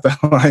interesting. And it has the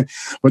line,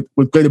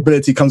 with great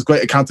ability comes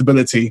great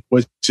accountability,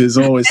 which is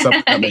always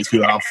something that makes me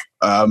laugh.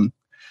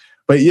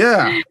 But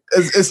yeah,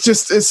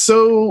 it's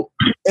so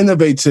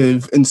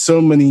innovative in so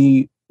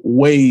many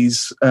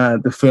ways,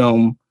 the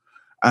film,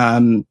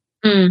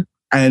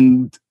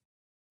 and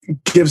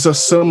gives us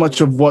so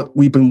much of what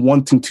we've been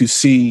wanting to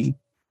see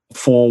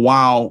for a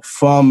while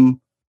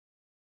from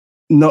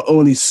not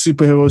only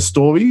superhero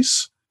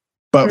stories,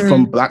 but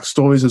from Black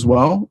stories as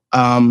well.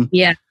 And,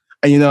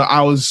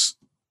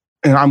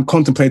 I'm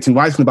contemplating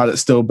writing about it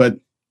still, but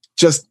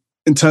just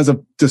in terms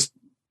of just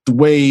the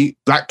way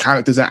Black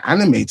characters are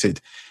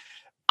animated,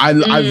 I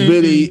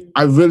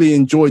really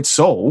enjoyed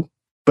Soul,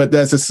 but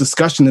there's this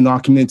discussion in our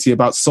community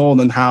about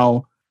Soul and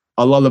how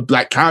a lot of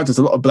Black characters,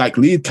 a lot of Black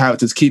lead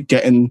characters keep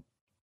getting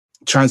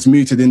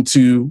transmuted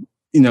into,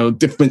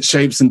 different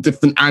shapes and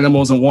different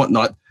animals and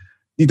whatnot.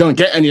 You don't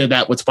get any of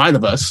that with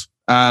Spider-Verse.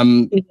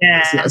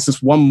 It's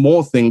just one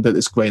more thing that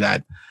it's great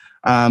at.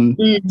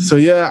 So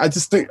yeah, I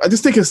just think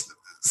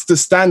it's the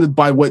standard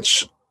by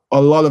which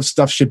a lot of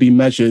stuff should be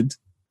measured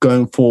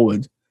going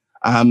forward.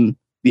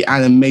 The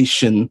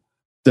animation,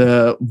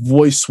 the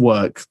voice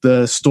work,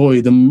 the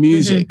story, the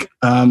music,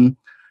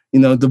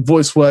 the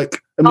voice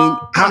work. I mean,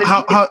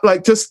 how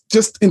like just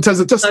in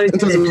terms of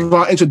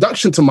our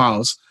introduction to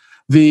Miles,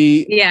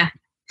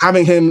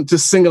 having him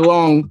just sing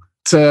along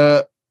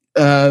to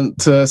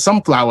to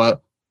Sunflower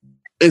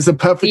is a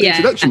perfect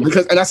introduction,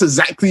 and that's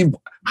exactly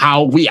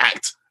how we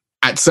act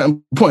at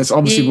certain points.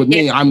 Obviously, with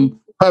me, I'm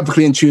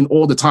perfectly in tune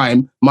all the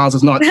time. Miles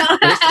is not all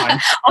the time.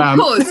 Of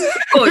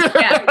course,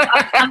 yeah.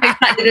 I'm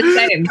exactly the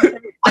same.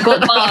 I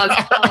got bars.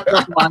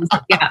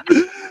 Yeah.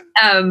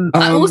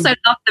 I also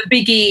love the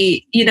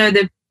Biggie.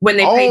 When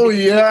they play. Oh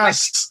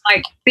yes.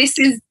 Like this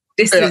is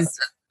it's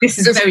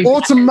very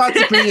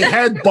automatically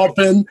head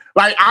bopping.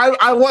 Like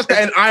I watched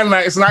that in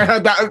IMAX and I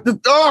heard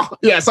that. Oh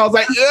yes, I was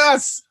like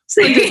yes.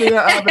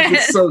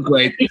 It's so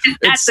great. It just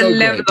adds a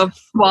level of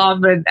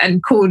suave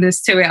and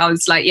coolness to it. I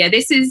was like, yeah,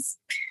 this is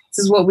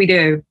what we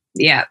do.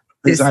 Yeah,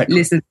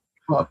 listen.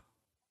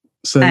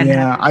 So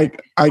I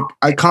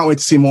can't wait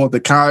to see more of the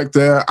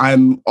character.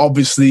 I'm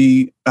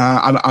obviously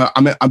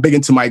I'm big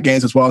into my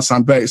games as well, so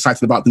I'm very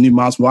excited about the new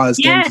Miles Morales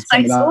game. Yes,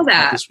 I saw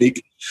that this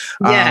week.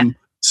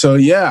 So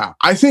yeah,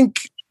 I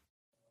think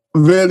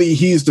really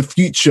he's the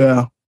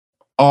future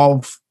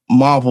of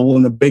Marvel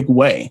in a big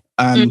way.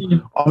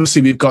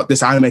 Obviously, we've got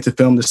this animated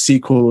film. The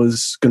sequel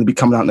is going to be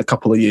coming out in a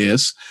couple of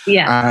years.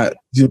 Yeah,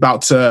 he's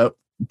about to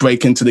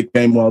break into the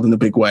game world in a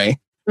big way,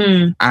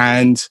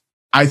 and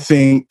I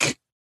think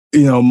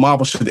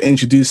Marvel should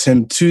introduce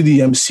him to the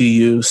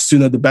MCU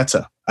sooner the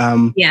better.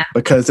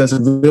 Because there's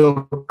a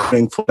real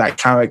thing for that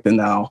character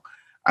now,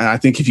 and I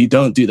think if you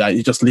don't do that,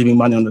 you're just leaving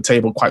money on the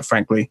table. Quite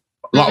frankly,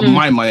 a lot of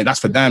my money.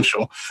 That's for damn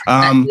sure.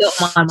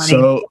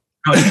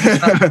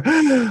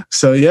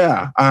 So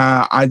yeah,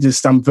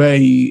 I'm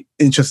very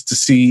interested to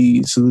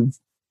see sort of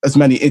as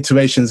many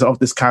iterations of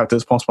this character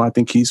as possible. I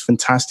think he's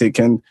fantastic,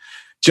 and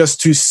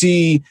just to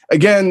see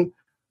again,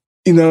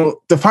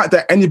 the fact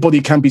that anybody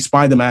can be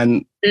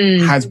Spider-Man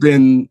has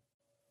been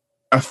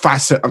a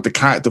facet of the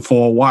character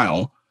for a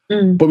while,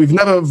 but we've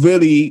never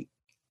really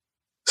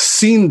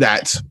seen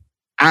that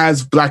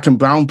as Black and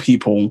brown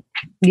people,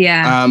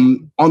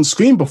 on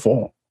screen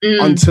before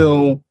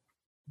until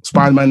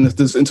Spider-Man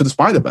Into the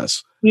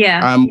Spider-Verse,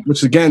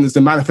 which again is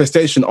the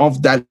manifestation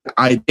of that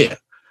idea.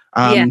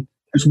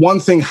 It's one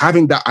thing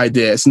having that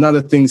idea; it's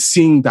another thing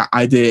seeing that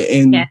idea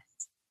in a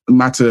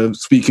matter of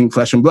speaking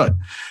flesh and blood,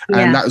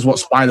 and that is what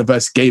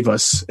Spider-Verse gave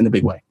us in a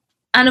big way.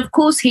 And of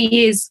course,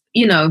 he is,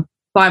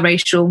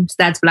 biracial. His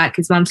dad's Black,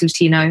 his mum's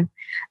Latino,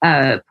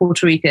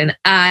 Puerto Rican,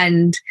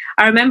 and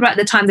I remember at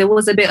the time there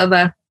was a bit of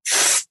a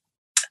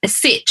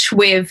sitch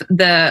with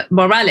the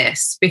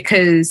Morales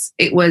because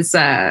it was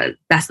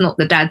that's not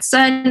the dad's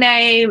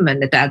surname,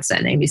 and the dad's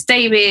surname is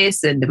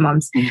Davis, and the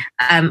mum's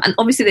and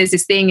obviously there's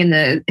this thing in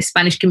the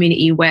Spanish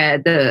community where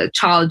the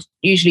child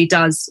usually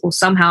does or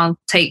somehow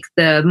take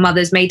the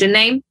mother's maiden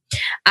name,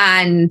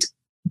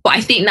 but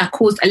I think that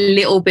caused a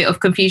little bit of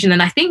confusion,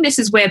 and I think this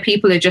is where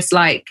people are just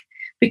like,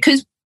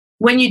 because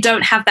when you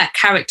don't have that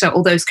character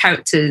or those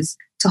characters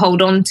to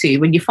hold on to,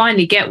 when you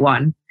finally get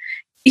one,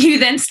 you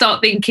then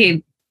start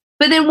thinking,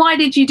 but then why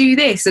did you do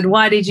this? And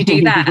why did you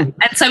do that? And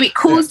so it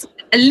caused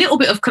a little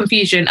bit of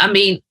confusion. I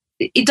mean,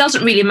 it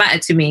doesn't really matter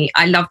to me.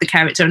 I love the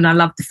character and I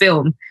love the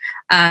film.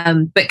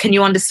 But can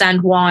you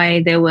understand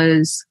why there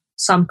was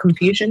some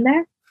confusion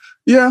there?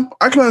 Yeah,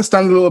 I can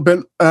understand a little bit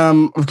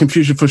of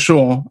confusion for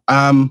sure.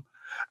 And,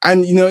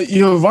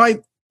 you're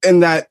right in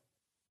that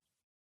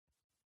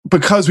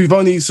because we've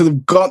only sort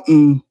of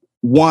gotten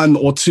one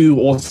or two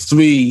or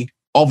three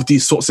of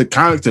these sorts of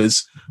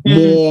characters,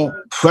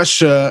 more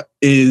pressure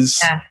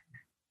is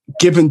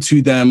given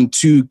to them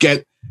to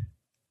get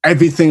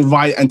everything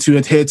right and to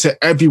adhere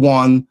to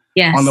everyone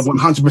on the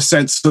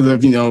 100% sort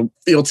of,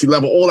 fealty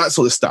level, all that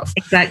sort of stuff.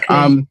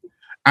 Exactly.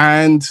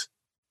 And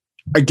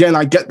again,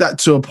 I get that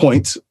to a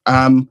point.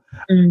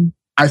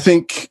 I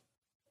think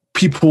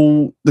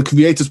people, the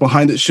creators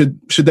behind it, should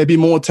they be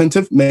more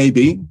attentive?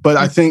 Maybe. But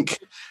I think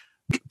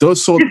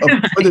those sort of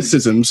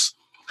criticisms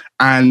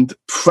and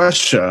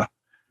pressure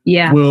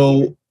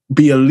will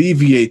be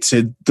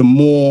alleviated the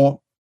more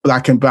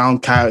Black and brown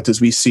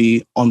characters we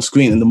see on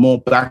screen and the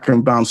more Black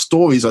and brown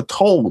stories are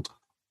told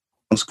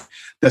on screen.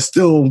 There's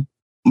still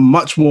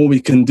much more we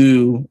can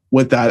do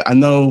with that. I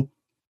know,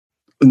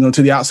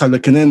 to the outside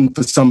looking in,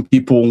 for some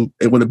people,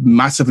 it would have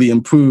massively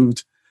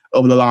improved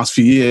over the last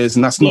few years,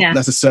 and that's not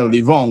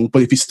necessarily wrong.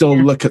 But if you still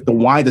look at the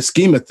wider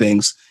scheme of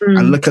things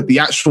and look at the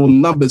actual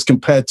numbers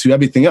compared to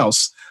everything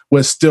else,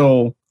 we're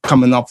still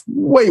coming off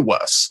way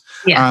worse.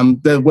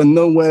 We're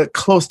nowhere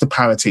close to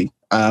parity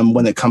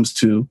when it comes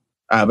to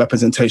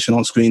representation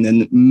on screen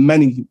in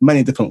many,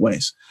 many different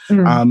ways.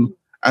 And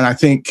I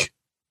think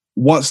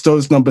once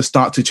those numbers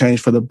start to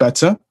change for the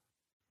better,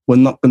 we're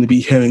not going to be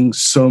hearing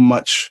so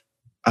much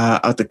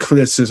of the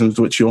criticisms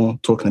which you're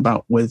talking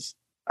about with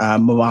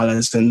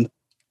Morales and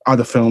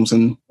other films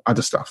and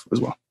other stuff as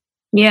well.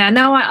 Yeah,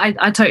 no,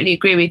 I totally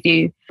agree with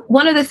you.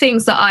 One of the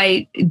things that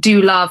I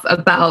do love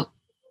about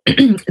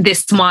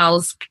this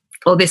Miles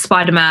or this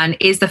Spider-Man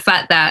is the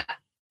fact that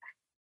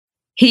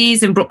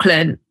he's in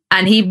Brooklyn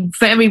and he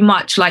very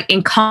much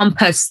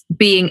encompassed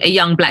being a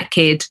young Black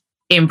kid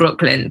in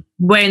Brooklyn,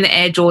 wearing the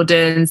Air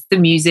Jordans, the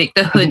music,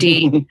 the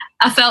hoodie.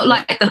 I felt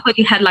like the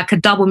hoodie had like a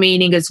double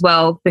meaning as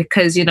well,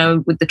 because, you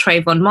know, with the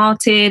Trayvon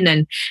Martin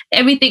and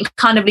everything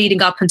kind of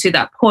leading up until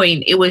that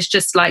point, it was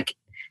just like,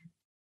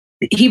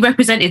 he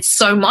represented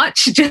so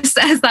much just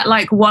as that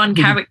like one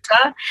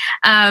character.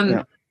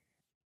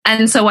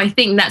 And so I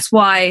think that's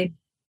why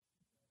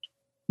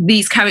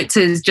these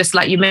characters, just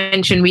like you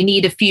mentioned, we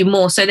need a few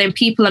more. So then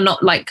people are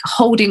not like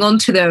holding on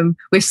to them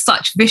with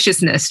such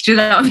viciousness. Do you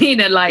know what I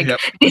mean? And like,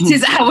 this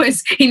is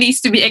ours. He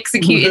needs to be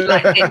executed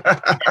like this.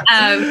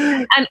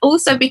 And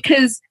also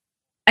because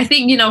I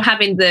think, you know,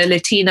 having the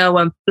Latino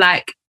and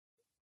Black,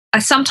 I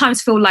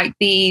sometimes feel like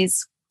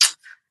these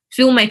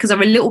filmmakers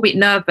are a little bit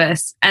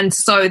nervous. And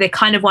so they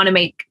kind of want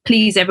to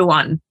please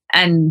everyone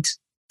and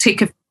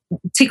tick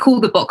all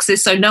the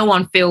boxes so no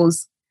one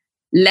feels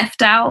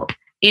left out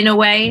in a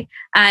way.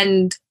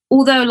 And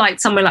although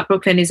like somewhere like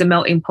Brooklyn is a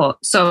melting pot,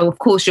 so of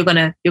course you're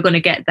gonna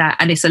get that,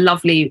 and it's a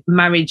lovely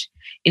marriage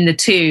in the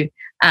two.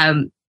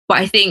 But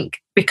I think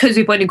because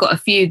we've only got a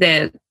few,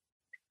 they're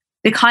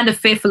kind of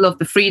fearful of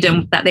the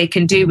freedom that they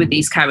can do with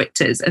these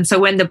characters. And so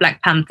when the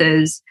Black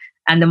Panthers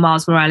and the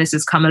Miles Morales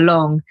has come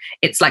along,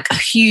 it's like a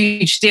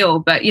huge deal.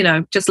 But you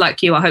know, just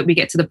like you, I hope we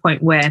get to the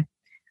point where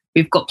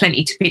we've got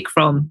plenty to pick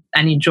from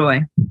and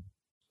enjoy.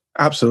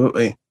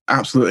 Absolutely.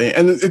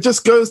 And it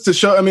just goes to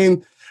show, I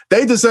mean,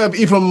 they deserve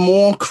even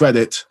more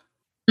credit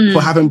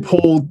for having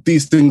pulled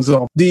these things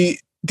off. The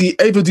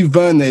Ava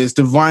DuVernays,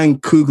 the Ryan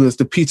Cooglers,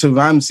 the Peter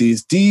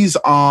Ramseys, these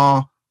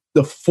are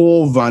the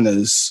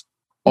forerunners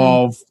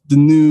of the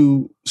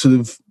new sort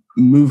of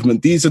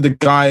movement. These are the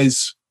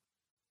guys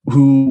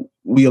who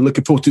we are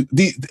looking forward to.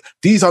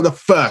 These are the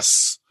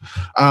firsts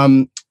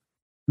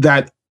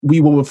that we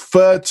will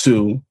refer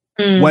to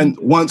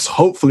once,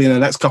 hopefully in the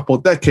next couple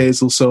of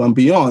decades or so and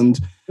beyond,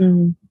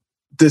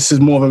 this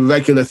is more of a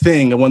regular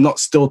thing and we're not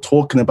still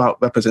talking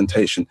about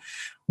representation.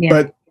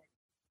 But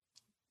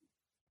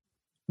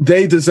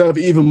they deserve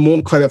even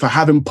more credit for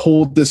having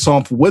pulled this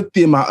off with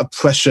the amount of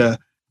pressure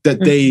that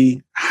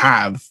they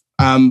have.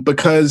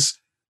 Because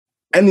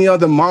any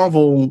other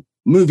Marvel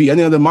movie,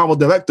 any other Marvel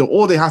director,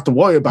 all they have to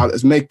worry about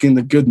is making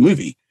a good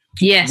movie.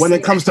 When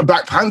it comes to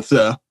Black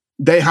Panther,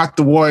 they have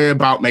to worry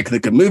about making a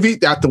good movie.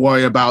 They have to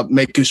worry about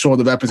making sure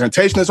the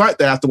representation is right.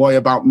 They have to worry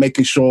about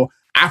making sure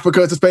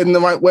Africa is displayed in the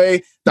right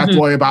way. They have to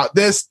worry about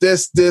this,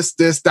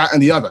 that,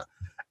 and the other.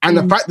 And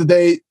the fact that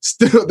they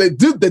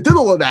did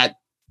all of that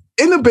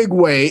in a big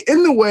way,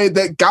 in the way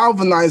that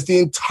galvanized the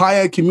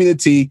entire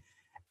community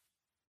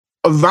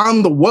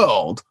around the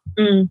world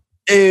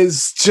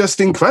is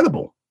just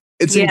incredible.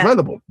 It's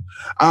incredible.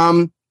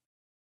 But,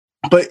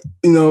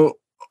 you know,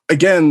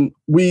 again,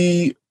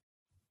 we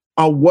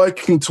are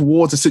working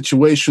towards a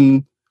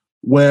situation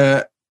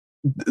where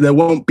there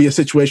won't be a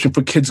situation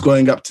for kids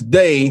growing up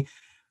today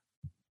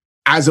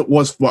as it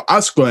was for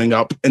us growing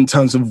up, in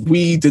terms of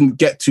we didn't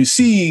get to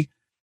see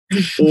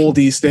all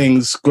these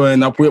things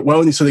growing up. We're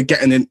only sort of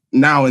getting it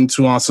now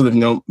into our sort of, you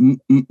know,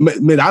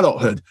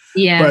 mid-adulthood.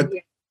 But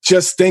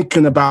just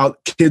thinking about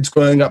kids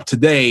growing up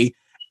today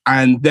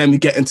and them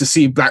getting to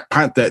see Black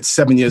Panther at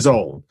 7 years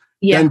old,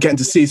 them getting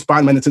to see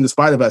Spider-Man Into the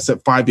Spider-Verse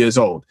at 5 years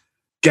old,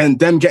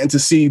 them getting to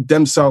see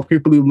themselves,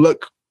 people who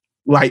look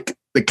like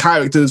the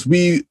characters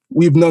we've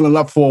known and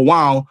loved for a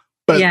while,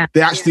 but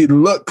they actually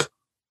look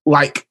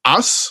like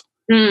us.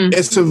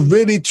 It's a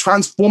really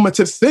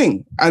transformative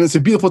thing. And it's a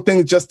beautiful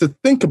thing just to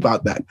think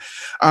about that.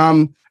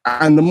 And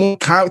the more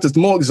characters, the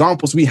more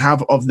examples we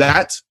have of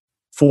that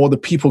for the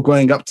people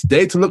growing up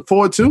today to look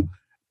forward to,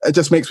 it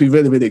just makes me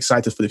really, really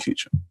excited for the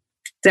future.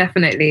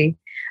 Definitely.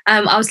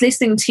 I was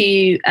listening to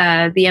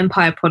the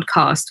Empire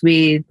podcast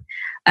with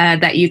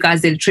that you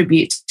guys did a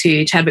tribute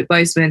to Chadwick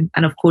Boseman,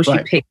 and of course you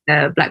picked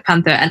Black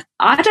Panther, and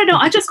I don't know,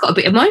 I just got a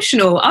bit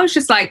emotional. I was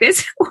just like,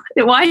 this,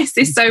 why is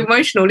this so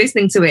emotional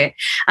listening to it?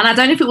 And I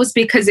don't know if it was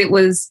because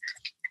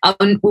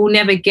we'll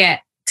never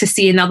get to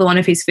see another one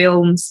of his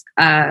films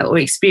or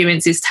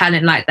experience his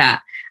talent like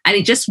that, and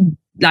it just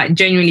like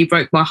genuinely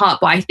broke my heart.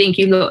 But I think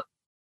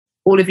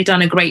all of you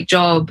done a great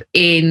job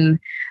in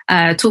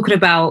talking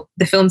about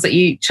the films that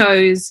you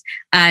chose,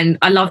 and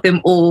I love them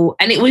all.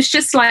 And it was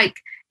just like,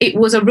 it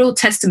was a real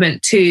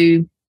testament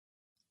to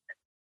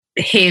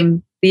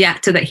him, the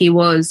actor that he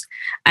was,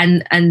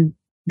 and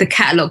the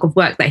catalogue of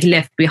work that he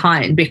left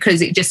behind,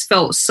 because it just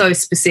felt so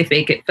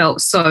specific. It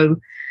felt so,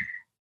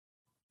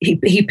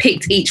 he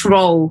picked each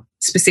role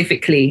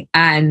specifically,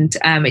 and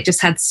it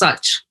just had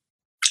such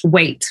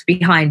weight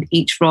behind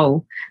each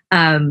role.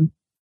 And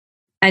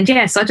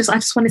yes, I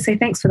just want to say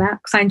thanks for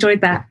that, because I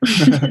enjoyed that.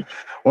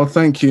 Well,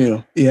 thank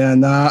you.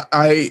 Yeah,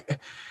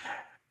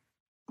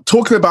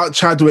 talking about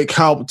Chadwick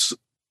helped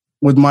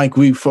with my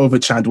grief over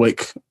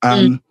Chadwick.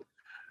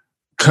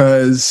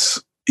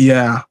 Because,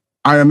 I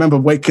remember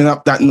waking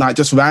up that night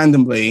just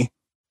randomly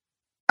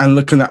and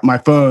looking at my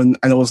phone,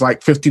 and it was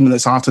like 15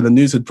 minutes after the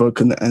news had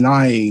broken. And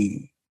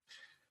I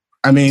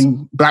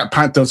mean, Black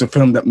Panther was a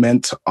film that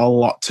meant a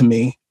lot to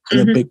me in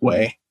a big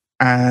way.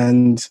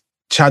 And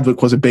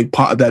Chadwick was a big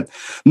part of that.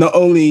 Not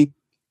only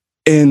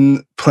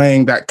in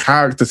playing that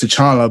character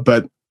T'Challa,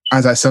 but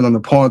as I said on the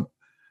pod,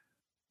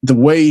 the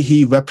way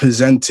he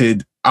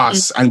represented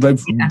us and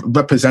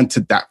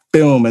represented that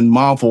film and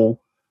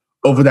Marvel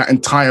over that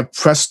entire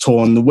press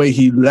tour, and the way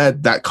he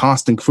led that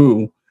cast and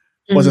crew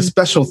was a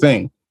special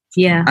thing.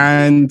 Yeah.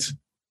 And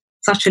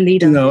such a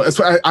leader. You know,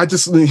 I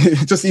just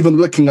even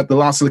looking at the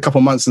last couple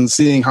of months and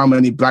seeing how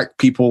many black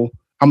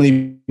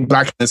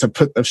actors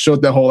have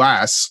showed their whole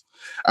ass.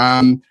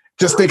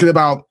 Just thinking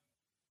about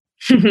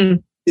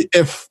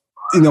if,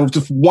 you know,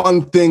 just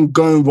one thing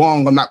going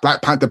wrong on that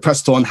Black Panther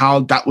press tour and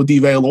how that would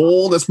derail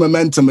all this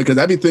momentum, because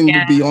everything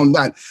would be on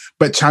that.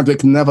 But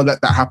Chadwick never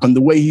let that happen.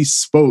 The way he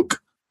spoke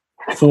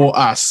for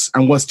us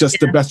and was just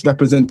the best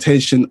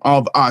representation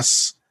of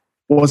us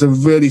was a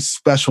really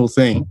special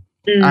thing.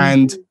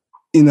 And,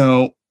 you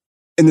know,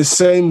 in the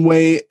same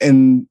way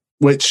in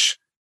which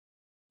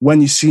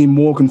when you see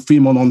Morgan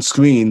Freeman on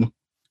screen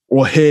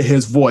or hear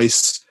his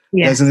voice,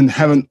 there's an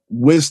inherent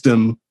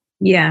wisdom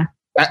that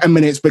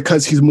emanates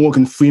because he's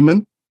Morgan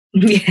Freeman.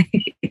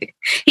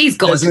 He's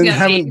God.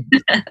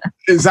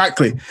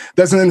 Exactly.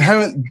 There's an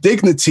inherent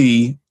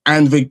dignity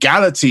and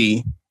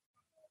regality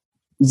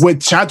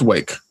with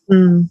Chadwick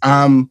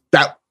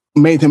that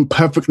made him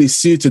perfectly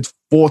suited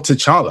for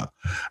T'Challa.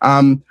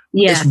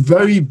 It's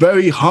very,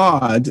 very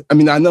hard. I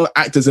mean, I know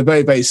actors are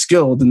very, very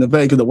skilled and they're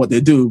very good at what they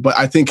do, but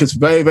I think it's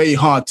very, very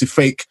hard to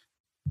fake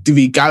the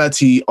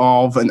regality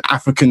of an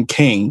African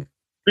king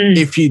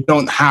if you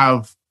don't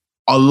have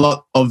a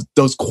lot of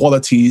those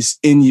qualities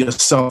in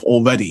yourself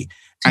already.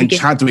 And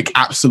Chadwick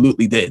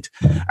absolutely did.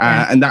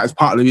 And that is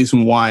part of the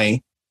reason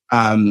why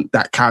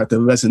that character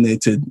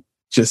resonated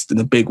just in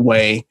a big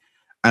way.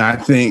 And I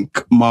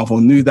think Marvel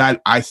knew that.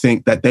 I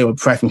think that they were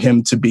prepping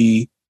him to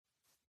be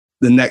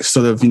the next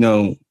sort of, you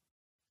know,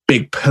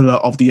 big pillar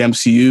of the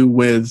MCU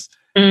with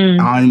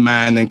Iron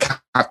Man and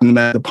Captain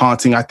America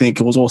departing. I think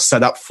it was all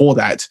set up for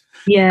that.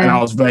 And I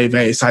was very,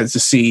 very excited to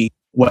see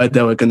where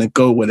they were going to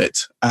go with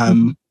it.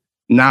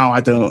 Now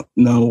I don't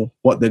know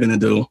what they're going to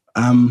do.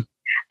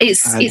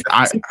 It's a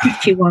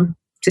tricky one.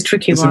 It's a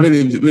tricky one. It's a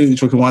really, really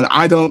tricky one.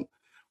 I don't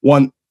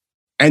want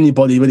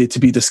anybody really to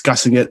be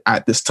discussing it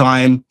at this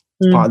time.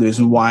 Part of the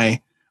reason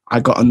why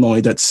I got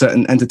annoyed at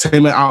certain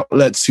entertainment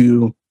outlets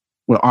who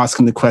were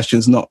asking the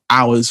questions not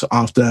hours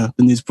after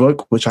the news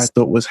broke, which I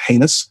thought was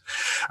heinous.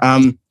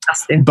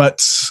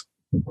 But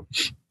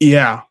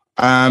yeah,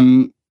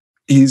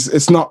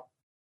 it's not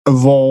a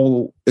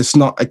role, it's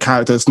not a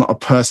character, it's not a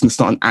person, it's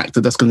not an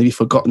actor that's going to be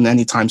forgotten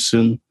anytime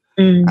soon.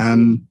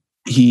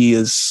 He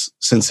is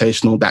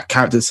sensational. That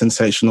character is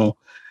sensational.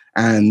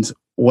 And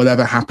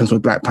whatever happens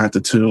with Black Panther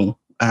 2,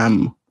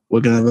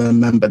 we're going to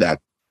remember that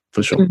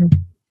for sure.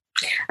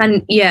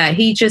 And yeah,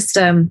 he just,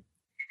 and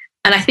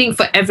I think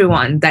for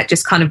everyone that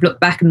just kind of looked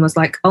back and was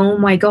like, oh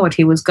my God,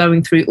 he was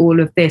going through all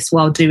of this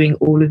while doing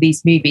all of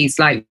these movies.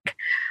 Like,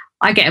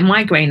 I get a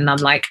migraine and I'm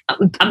like,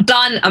 I'm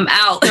done, I'm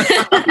out.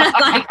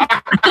 Like,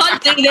 I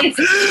can't do this.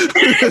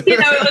 You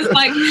know, it was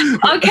like,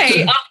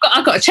 okay,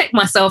 I've got to check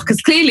myself because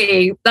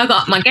clearly I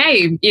got my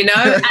game, you know?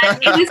 And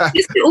it was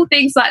just little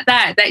things like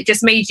that that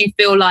just made you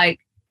feel like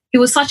he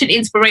was such an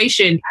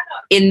inspiration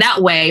in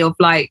that way of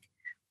like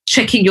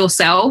checking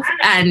yourself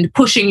and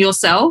pushing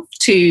yourself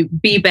to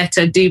be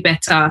better, do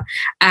better,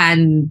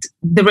 and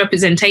the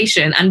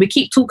representation. And we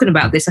keep talking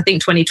about this. I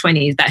think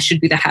 2020, that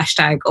should be the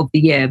hashtag of the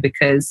year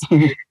because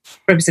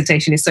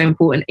representation is so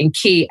important and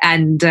key.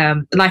 And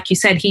like you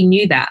said, he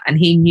knew that and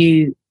he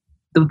knew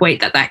the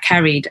weight that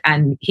carried,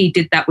 and he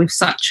did that with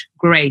such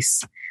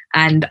grace.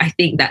 And I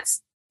think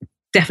that's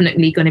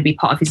definitely going to be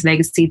part of his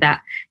legacy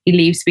that he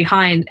leaves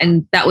behind,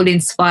 and that will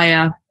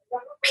inspire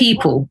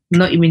people,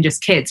 not even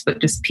just kids, but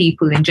just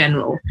people in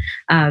general,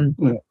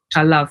 which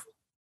I love.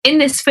 In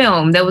this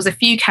film, there was a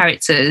few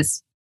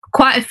characters,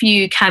 quite a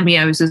few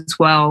cameos as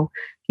well.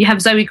 You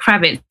have Zoe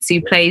Kravitz, who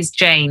plays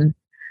Jane.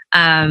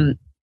 And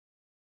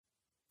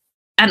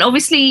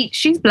obviously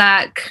she's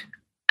Black,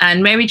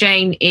 and Mary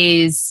Jane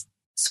is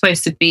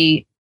supposed to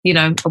be, you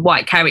know, a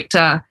white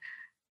character.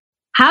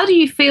 How do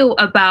you feel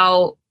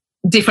about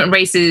different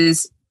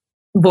races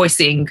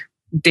voicing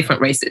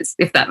different races,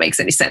 if that makes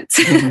any sense?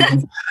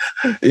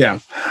 Yeah.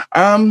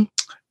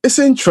 It's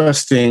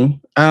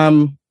interesting.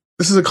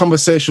 This is a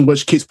conversation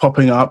which keeps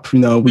popping up. You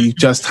know, we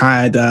just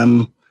had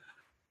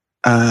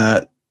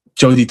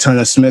Jodie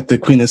Turner-Smith, the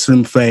Queen of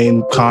Slim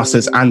fame, cast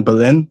as Anne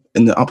Boleyn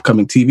in the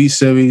upcoming TV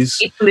series.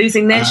 Keep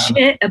losing their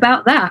shit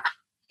about that.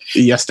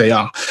 Yes, they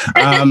are.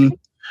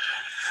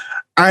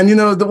 And, you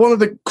know, one of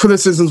the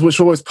criticisms which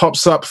always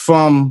pops up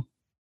from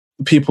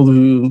people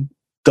who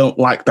don't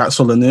like that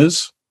sort of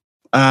news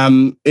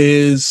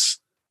is,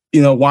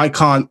 you know, why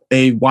can't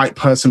a white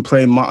person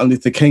play Martin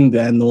Luther King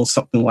then, or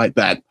something like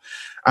that?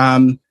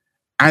 And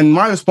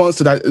my response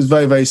to that is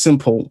very, very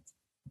simple.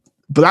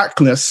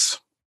 Blackness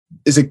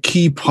is a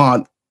key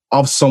part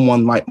of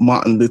someone like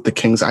Martin Luther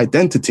King's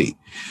identity.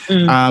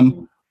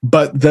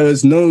 But there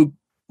is no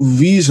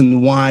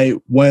reason why,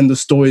 when the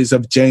stories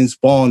of James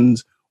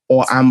Bond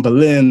or Anne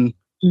Boleyn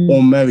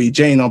or Mary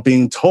Jane are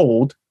being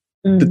told,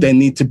 that they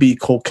need to be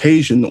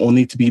Caucasian or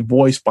need to be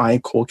voiced by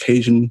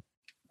Caucasian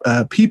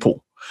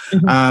people.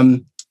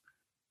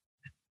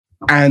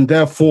 And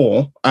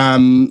therefore,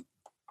 I'm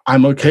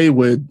okay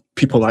with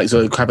people like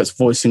Zoe Kravitz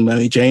voicing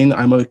Mary Jane.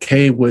 I'm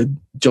okay with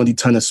Jodie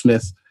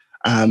Turner-Smith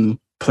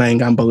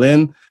playing Anne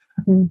Boleyn.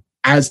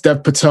 As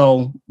Dev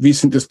Patel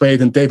recently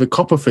displayed in David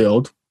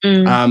Copperfield,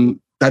 that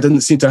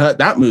didn't seem to hurt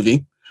that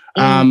movie.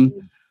 And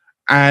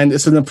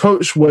it's an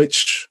approach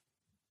which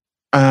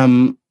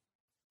has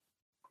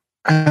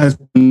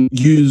been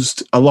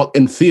used a lot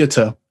in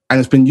theatre, and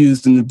it's been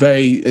used in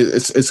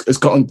it's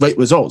gotten great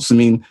results. I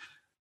mean,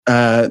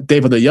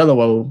 David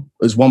Oyelowo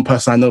is one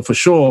person I know for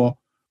sure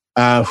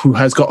who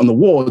has gotten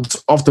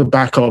awards off the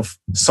back of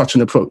such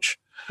an approach.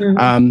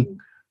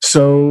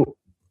 So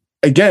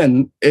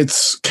again,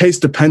 it's case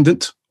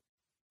dependent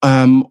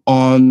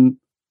on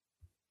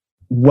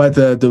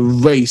whether the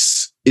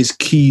race is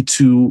key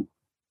to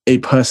a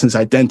person's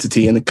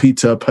identity and a key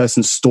to a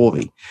person's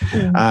story.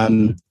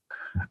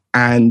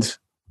 And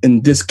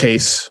in this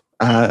case,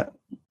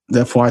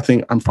 therefore, I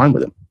think I'm fine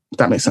with it, if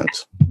that makes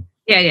sense.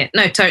 Yeah.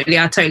 No, totally.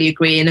 I totally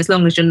agree. And as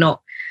long as you're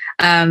not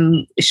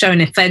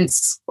showing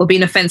offense or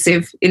being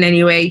offensive in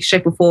any way,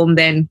 shape or form,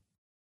 then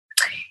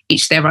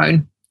each their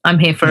own. I'm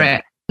here for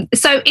it.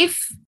 So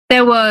if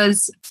there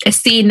was a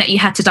scene that you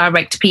had to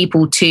direct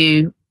people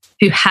to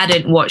who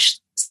hadn't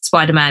watched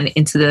Spider-Man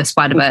Into the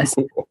Spider-Verse,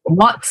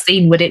 what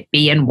scene would it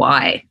be and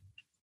why?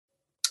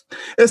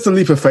 It's the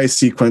leap of faith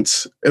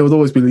sequence. It would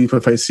always be the leap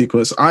of faith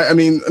sequence. I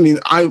mean,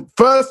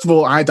 first of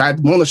all, I'd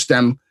admonish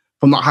them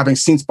for not having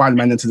seen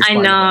Spider-Man Into the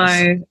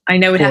Spider-Verse. I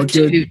know. We'd have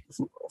to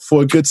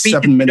for a good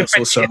 7 minutes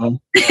or so.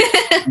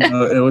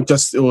 It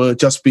would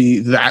just be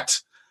that.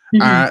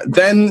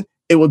 Then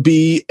it would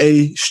be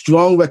a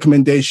strong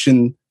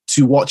recommendation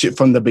to watch it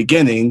from the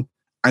beginning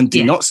and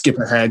do not skip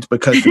ahead,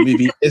 because the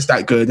movie is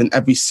that good and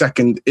every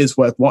second is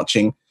worth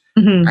watching.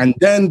 And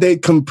then they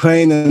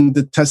complain and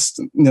detest,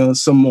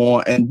 some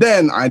more. And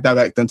then I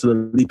direct them to the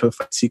leap of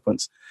faith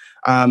sequence.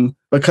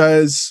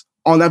 Because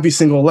on every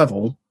single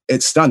level,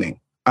 it's stunning.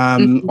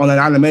 On an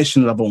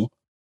animation level,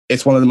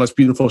 it's one of the most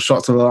beautiful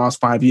shots of the last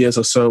 5 years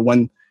or so,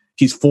 when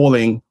he's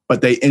falling,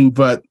 but they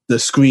invert the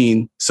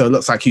screen so it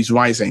looks like he's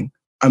rising.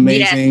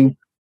 Amazing.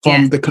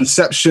 From the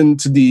conception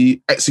to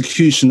the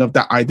execution of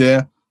that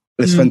idea,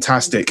 it's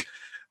fantastic.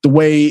 The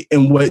way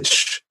in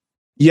which,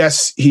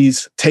 yes,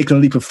 he's taken a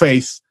leap of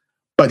faith,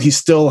 but he's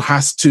still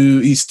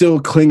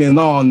clinging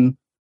on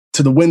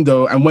to the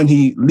window. And when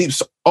he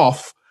leaps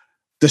off,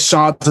 the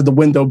shards of the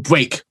window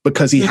break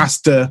because he has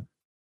to,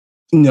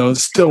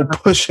 still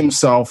push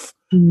himself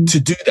to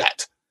do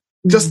that.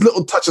 Just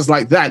little touches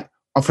like that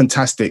are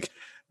fantastic.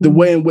 The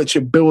way in which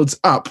it builds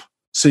up.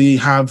 So you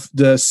have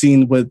the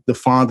scene with the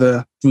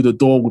father through the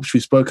door, which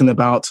we've spoken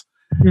about.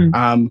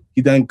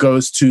 He then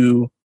goes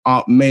to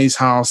Aunt May's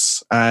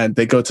house and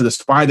they go to the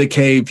spider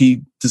cave.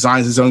 He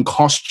designs his own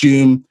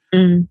costume.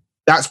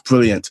 That's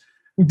brilliant.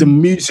 The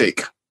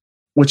music,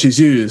 which is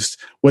used,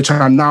 which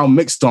I'm now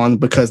mixed on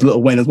because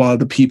Lil Wayne is one of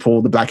the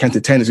people, the black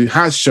entertainers, who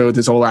has showed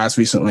his whole ass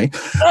recently.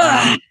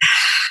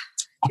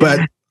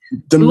 But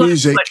the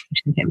music,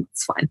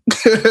 it's fine.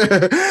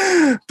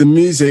 The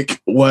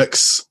music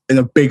works in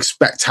a big,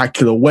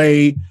 spectacular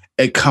way.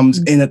 It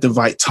comes in at the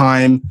right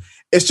time.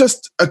 It's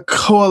just a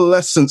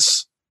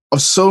coalescence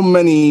of so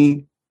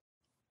much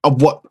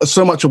of what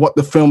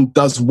the film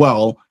does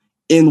well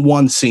in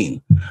one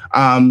scene.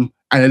 And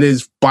it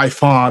is by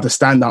far the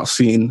standout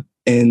scene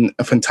in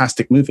a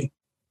fantastic movie.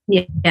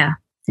 Yeah.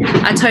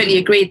 I totally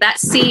agree. That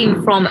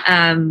scene from,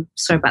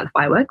 sorry about the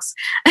fireworks,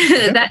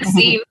 that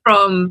scene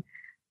from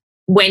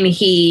when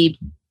he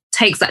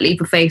takes that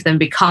leap of faith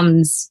and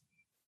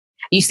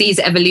you see his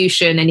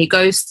evolution, and he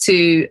goes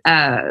to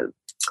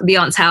the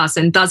aunt's house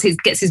and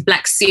gets his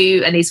black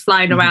suit and he's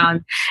flying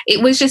around.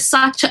 It was just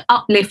such an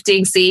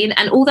uplifting scene.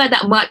 And although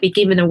that might be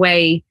giving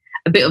away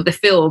a bit of the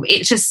film,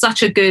 it's just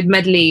such a good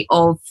medley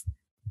of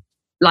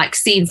like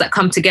scenes that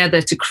come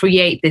together to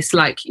create this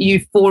like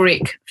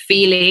euphoric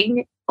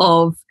feeling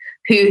of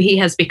who he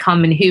has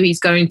become and who he's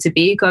going to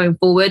be going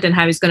forward and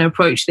how he's going to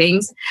approach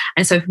things.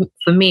 And so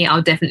for me,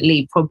 I'll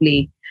definitely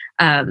probably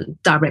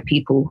direct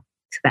people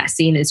to that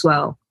scene as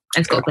well.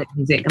 And it's got great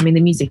music. I mean,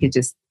 the music is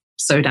just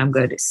so damn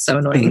good. It's so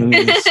annoying.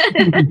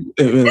 It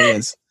really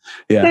is.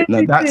 Yeah,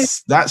 no,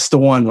 that's the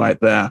one right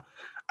there.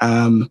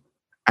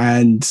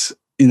 And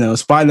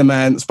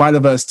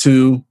Spider-Verse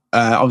 2,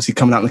 obviously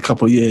coming out in a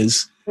couple of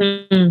years.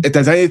 If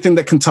there's anything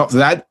that can top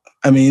that,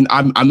 I mean,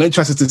 I'm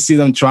interested to see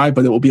them try,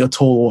 but it will be a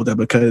tall order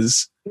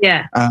because,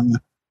 I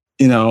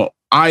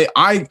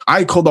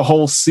call the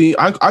whole scene,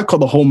 I call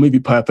the whole movie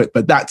perfect,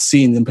 but that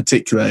scene in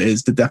particular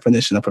is the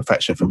definition of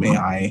perfection for me.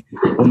 I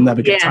will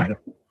never get tired of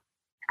it.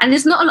 And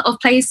there's not a lot of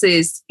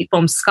places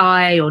from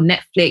Sky or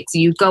Netflix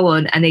you go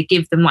on and they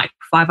give them like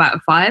 5 out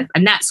of 5.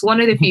 And that's one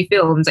of the few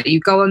films that you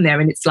go on there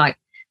and it's like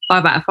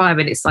 5 out of 5.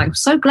 And it's like, I'm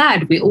so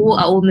glad we all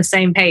are on the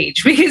same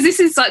page because this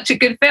is such a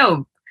good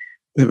film.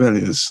 It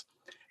really is.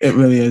 It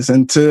really is.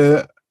 And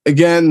to,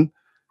 again,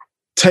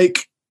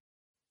 take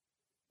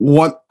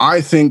what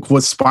I think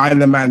was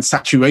Spider-Man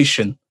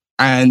saturation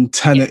and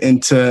turn it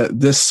into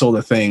this sort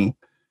of thing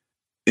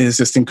is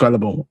just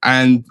incredible.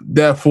 And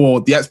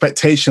therefore, the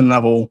expectation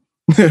level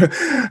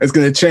is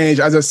going to change.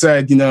 As I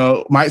said,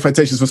 my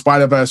expectations for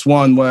Spider-Verse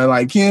 1 were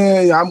like,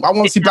 I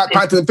want to see Black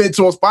Panther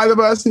Infinity War,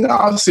 Spider-Verse,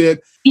 I'll see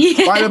it.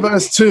 Yeah.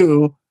 Spider-Verse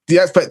 2, the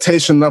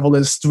expectation level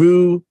is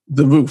through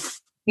the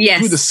roof,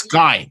 through the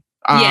sky.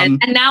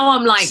 And now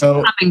I'm like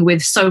coming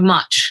with so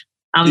much.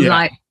 I'm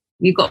like,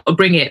 you got to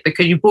bring it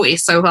because you brought it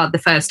so hard the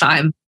first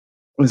time.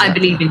 Exactly. I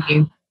believe in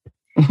you.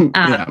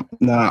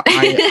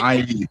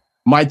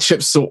 My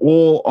chips are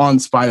all on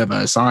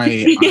Spider-Verse.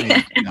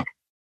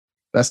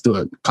 Let's do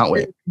it. Can't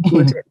wait.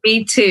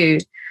 Me too.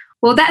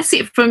 Well, that's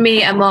it from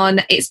me,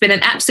 Amon. It's been an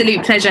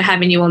absolute pleasure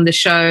having you on the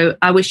show.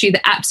 I wish you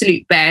the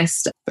absolute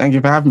best. Thank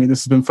you for having me.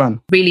 This has been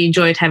fun. Really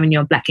enjoyed having you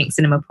on Black Ink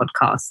Cinema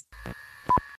podcast.